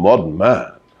 I'm a modern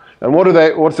man. And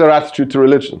what's their attitude to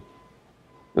religion?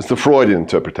 It's the Freudian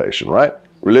interpretation, right?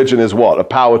 Religion is what? A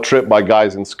power trip by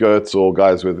guys in skirts or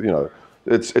guys with,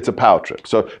 it's a power trip.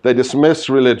 So they dismiss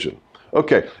religion.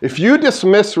 Okay, if you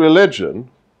dismiss religion,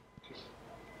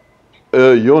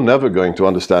 you're never going to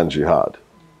understand jihad.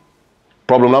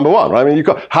 Problem number one, right? I mean,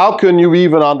 how can you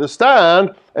even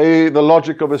understand the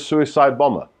logic of a suicide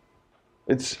bomber?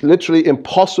 It's literally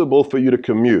impossible for you to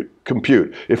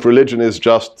compute if religion is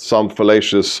just some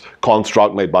fallacious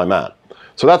construct made by man.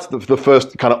 So that's the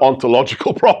first kind of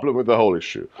ontological problem with the whole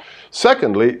issue.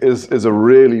 Secondly is a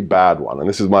really bad one, and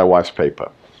this is my wife's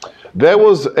paper. There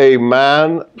was a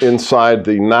man inside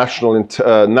the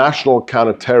National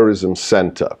Counterterrorism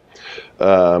Center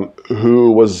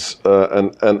who was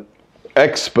an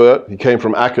expert. He came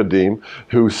from academia,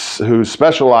 who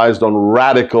specialized on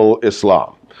radical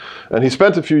Islam. And he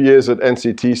spent a few years at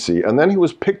NCTC, and then he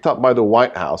was picked up by the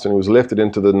White House and he was lifted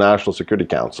into the National Security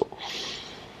Council.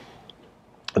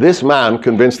 This man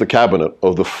convinced the cabinet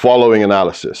of the following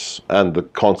analysis and the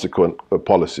consequent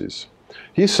policies.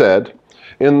 He said,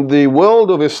 in the world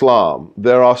of Islam,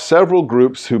 there are several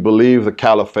groups who believe the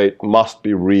caliphate must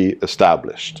be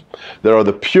re-established. There are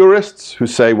the purists who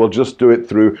say we'll just do it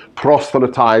through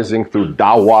proselytizing, through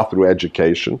dawah, through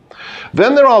education.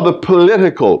 Then there are the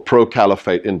political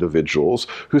pro-caliphate individuals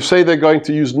who say they're going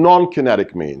to use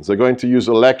non-kinetic means. They're going to use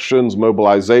elections,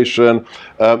 mobilization.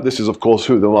 This is, of course,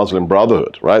 the Muslim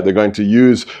Brotherhood, right? They're going to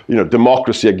use,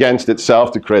 democracy against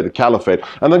itself to create the caliphate.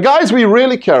 And the guys we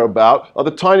really care about are the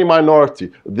tiny minority,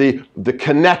 the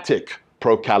kinetic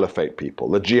pro-caliphate people,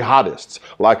 the jihadists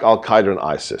like Al-Qaeda and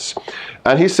ISIS.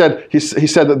 And he said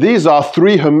that these are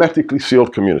three hermetically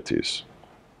sealed communities.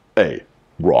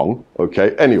 Wrong,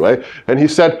 okay, anyway. And he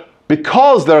said,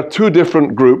 because there are two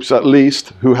different groups at least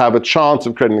who have a chance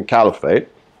of creating the caliphate,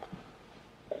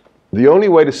 the only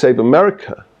way to save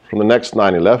America from the next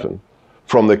 9/11,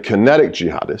 from the kinetic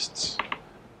jihadists,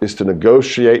 is to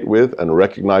negotiate with and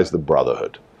recognize the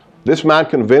Brotherhood. This man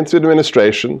convinced the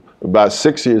administration about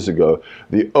 6 years ago,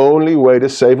 the only way to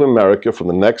save America from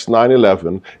the next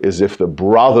 9/11 is if the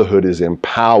Brotherhood is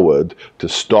empowered to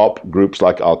stop groups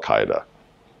like Al-Qaeda.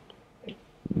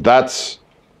 That's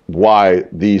why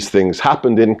these things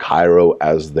happened in Cairo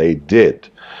as they did.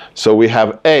 So we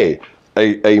have a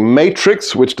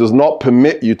matrix which does not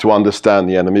permit you to understand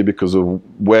the enemy because of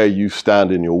where you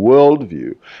stand in your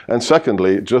worldview. And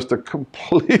secondly, just a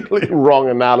completely wrong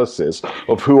analysis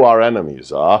of who our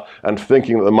enemies are and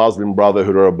thinking that the Muslim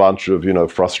Brotherhood are a bunch of,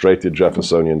 frustrated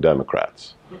Jeffersonian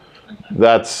Democrats.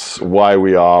 That's why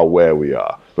we are where we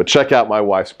are. But check out my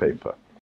wife's paper.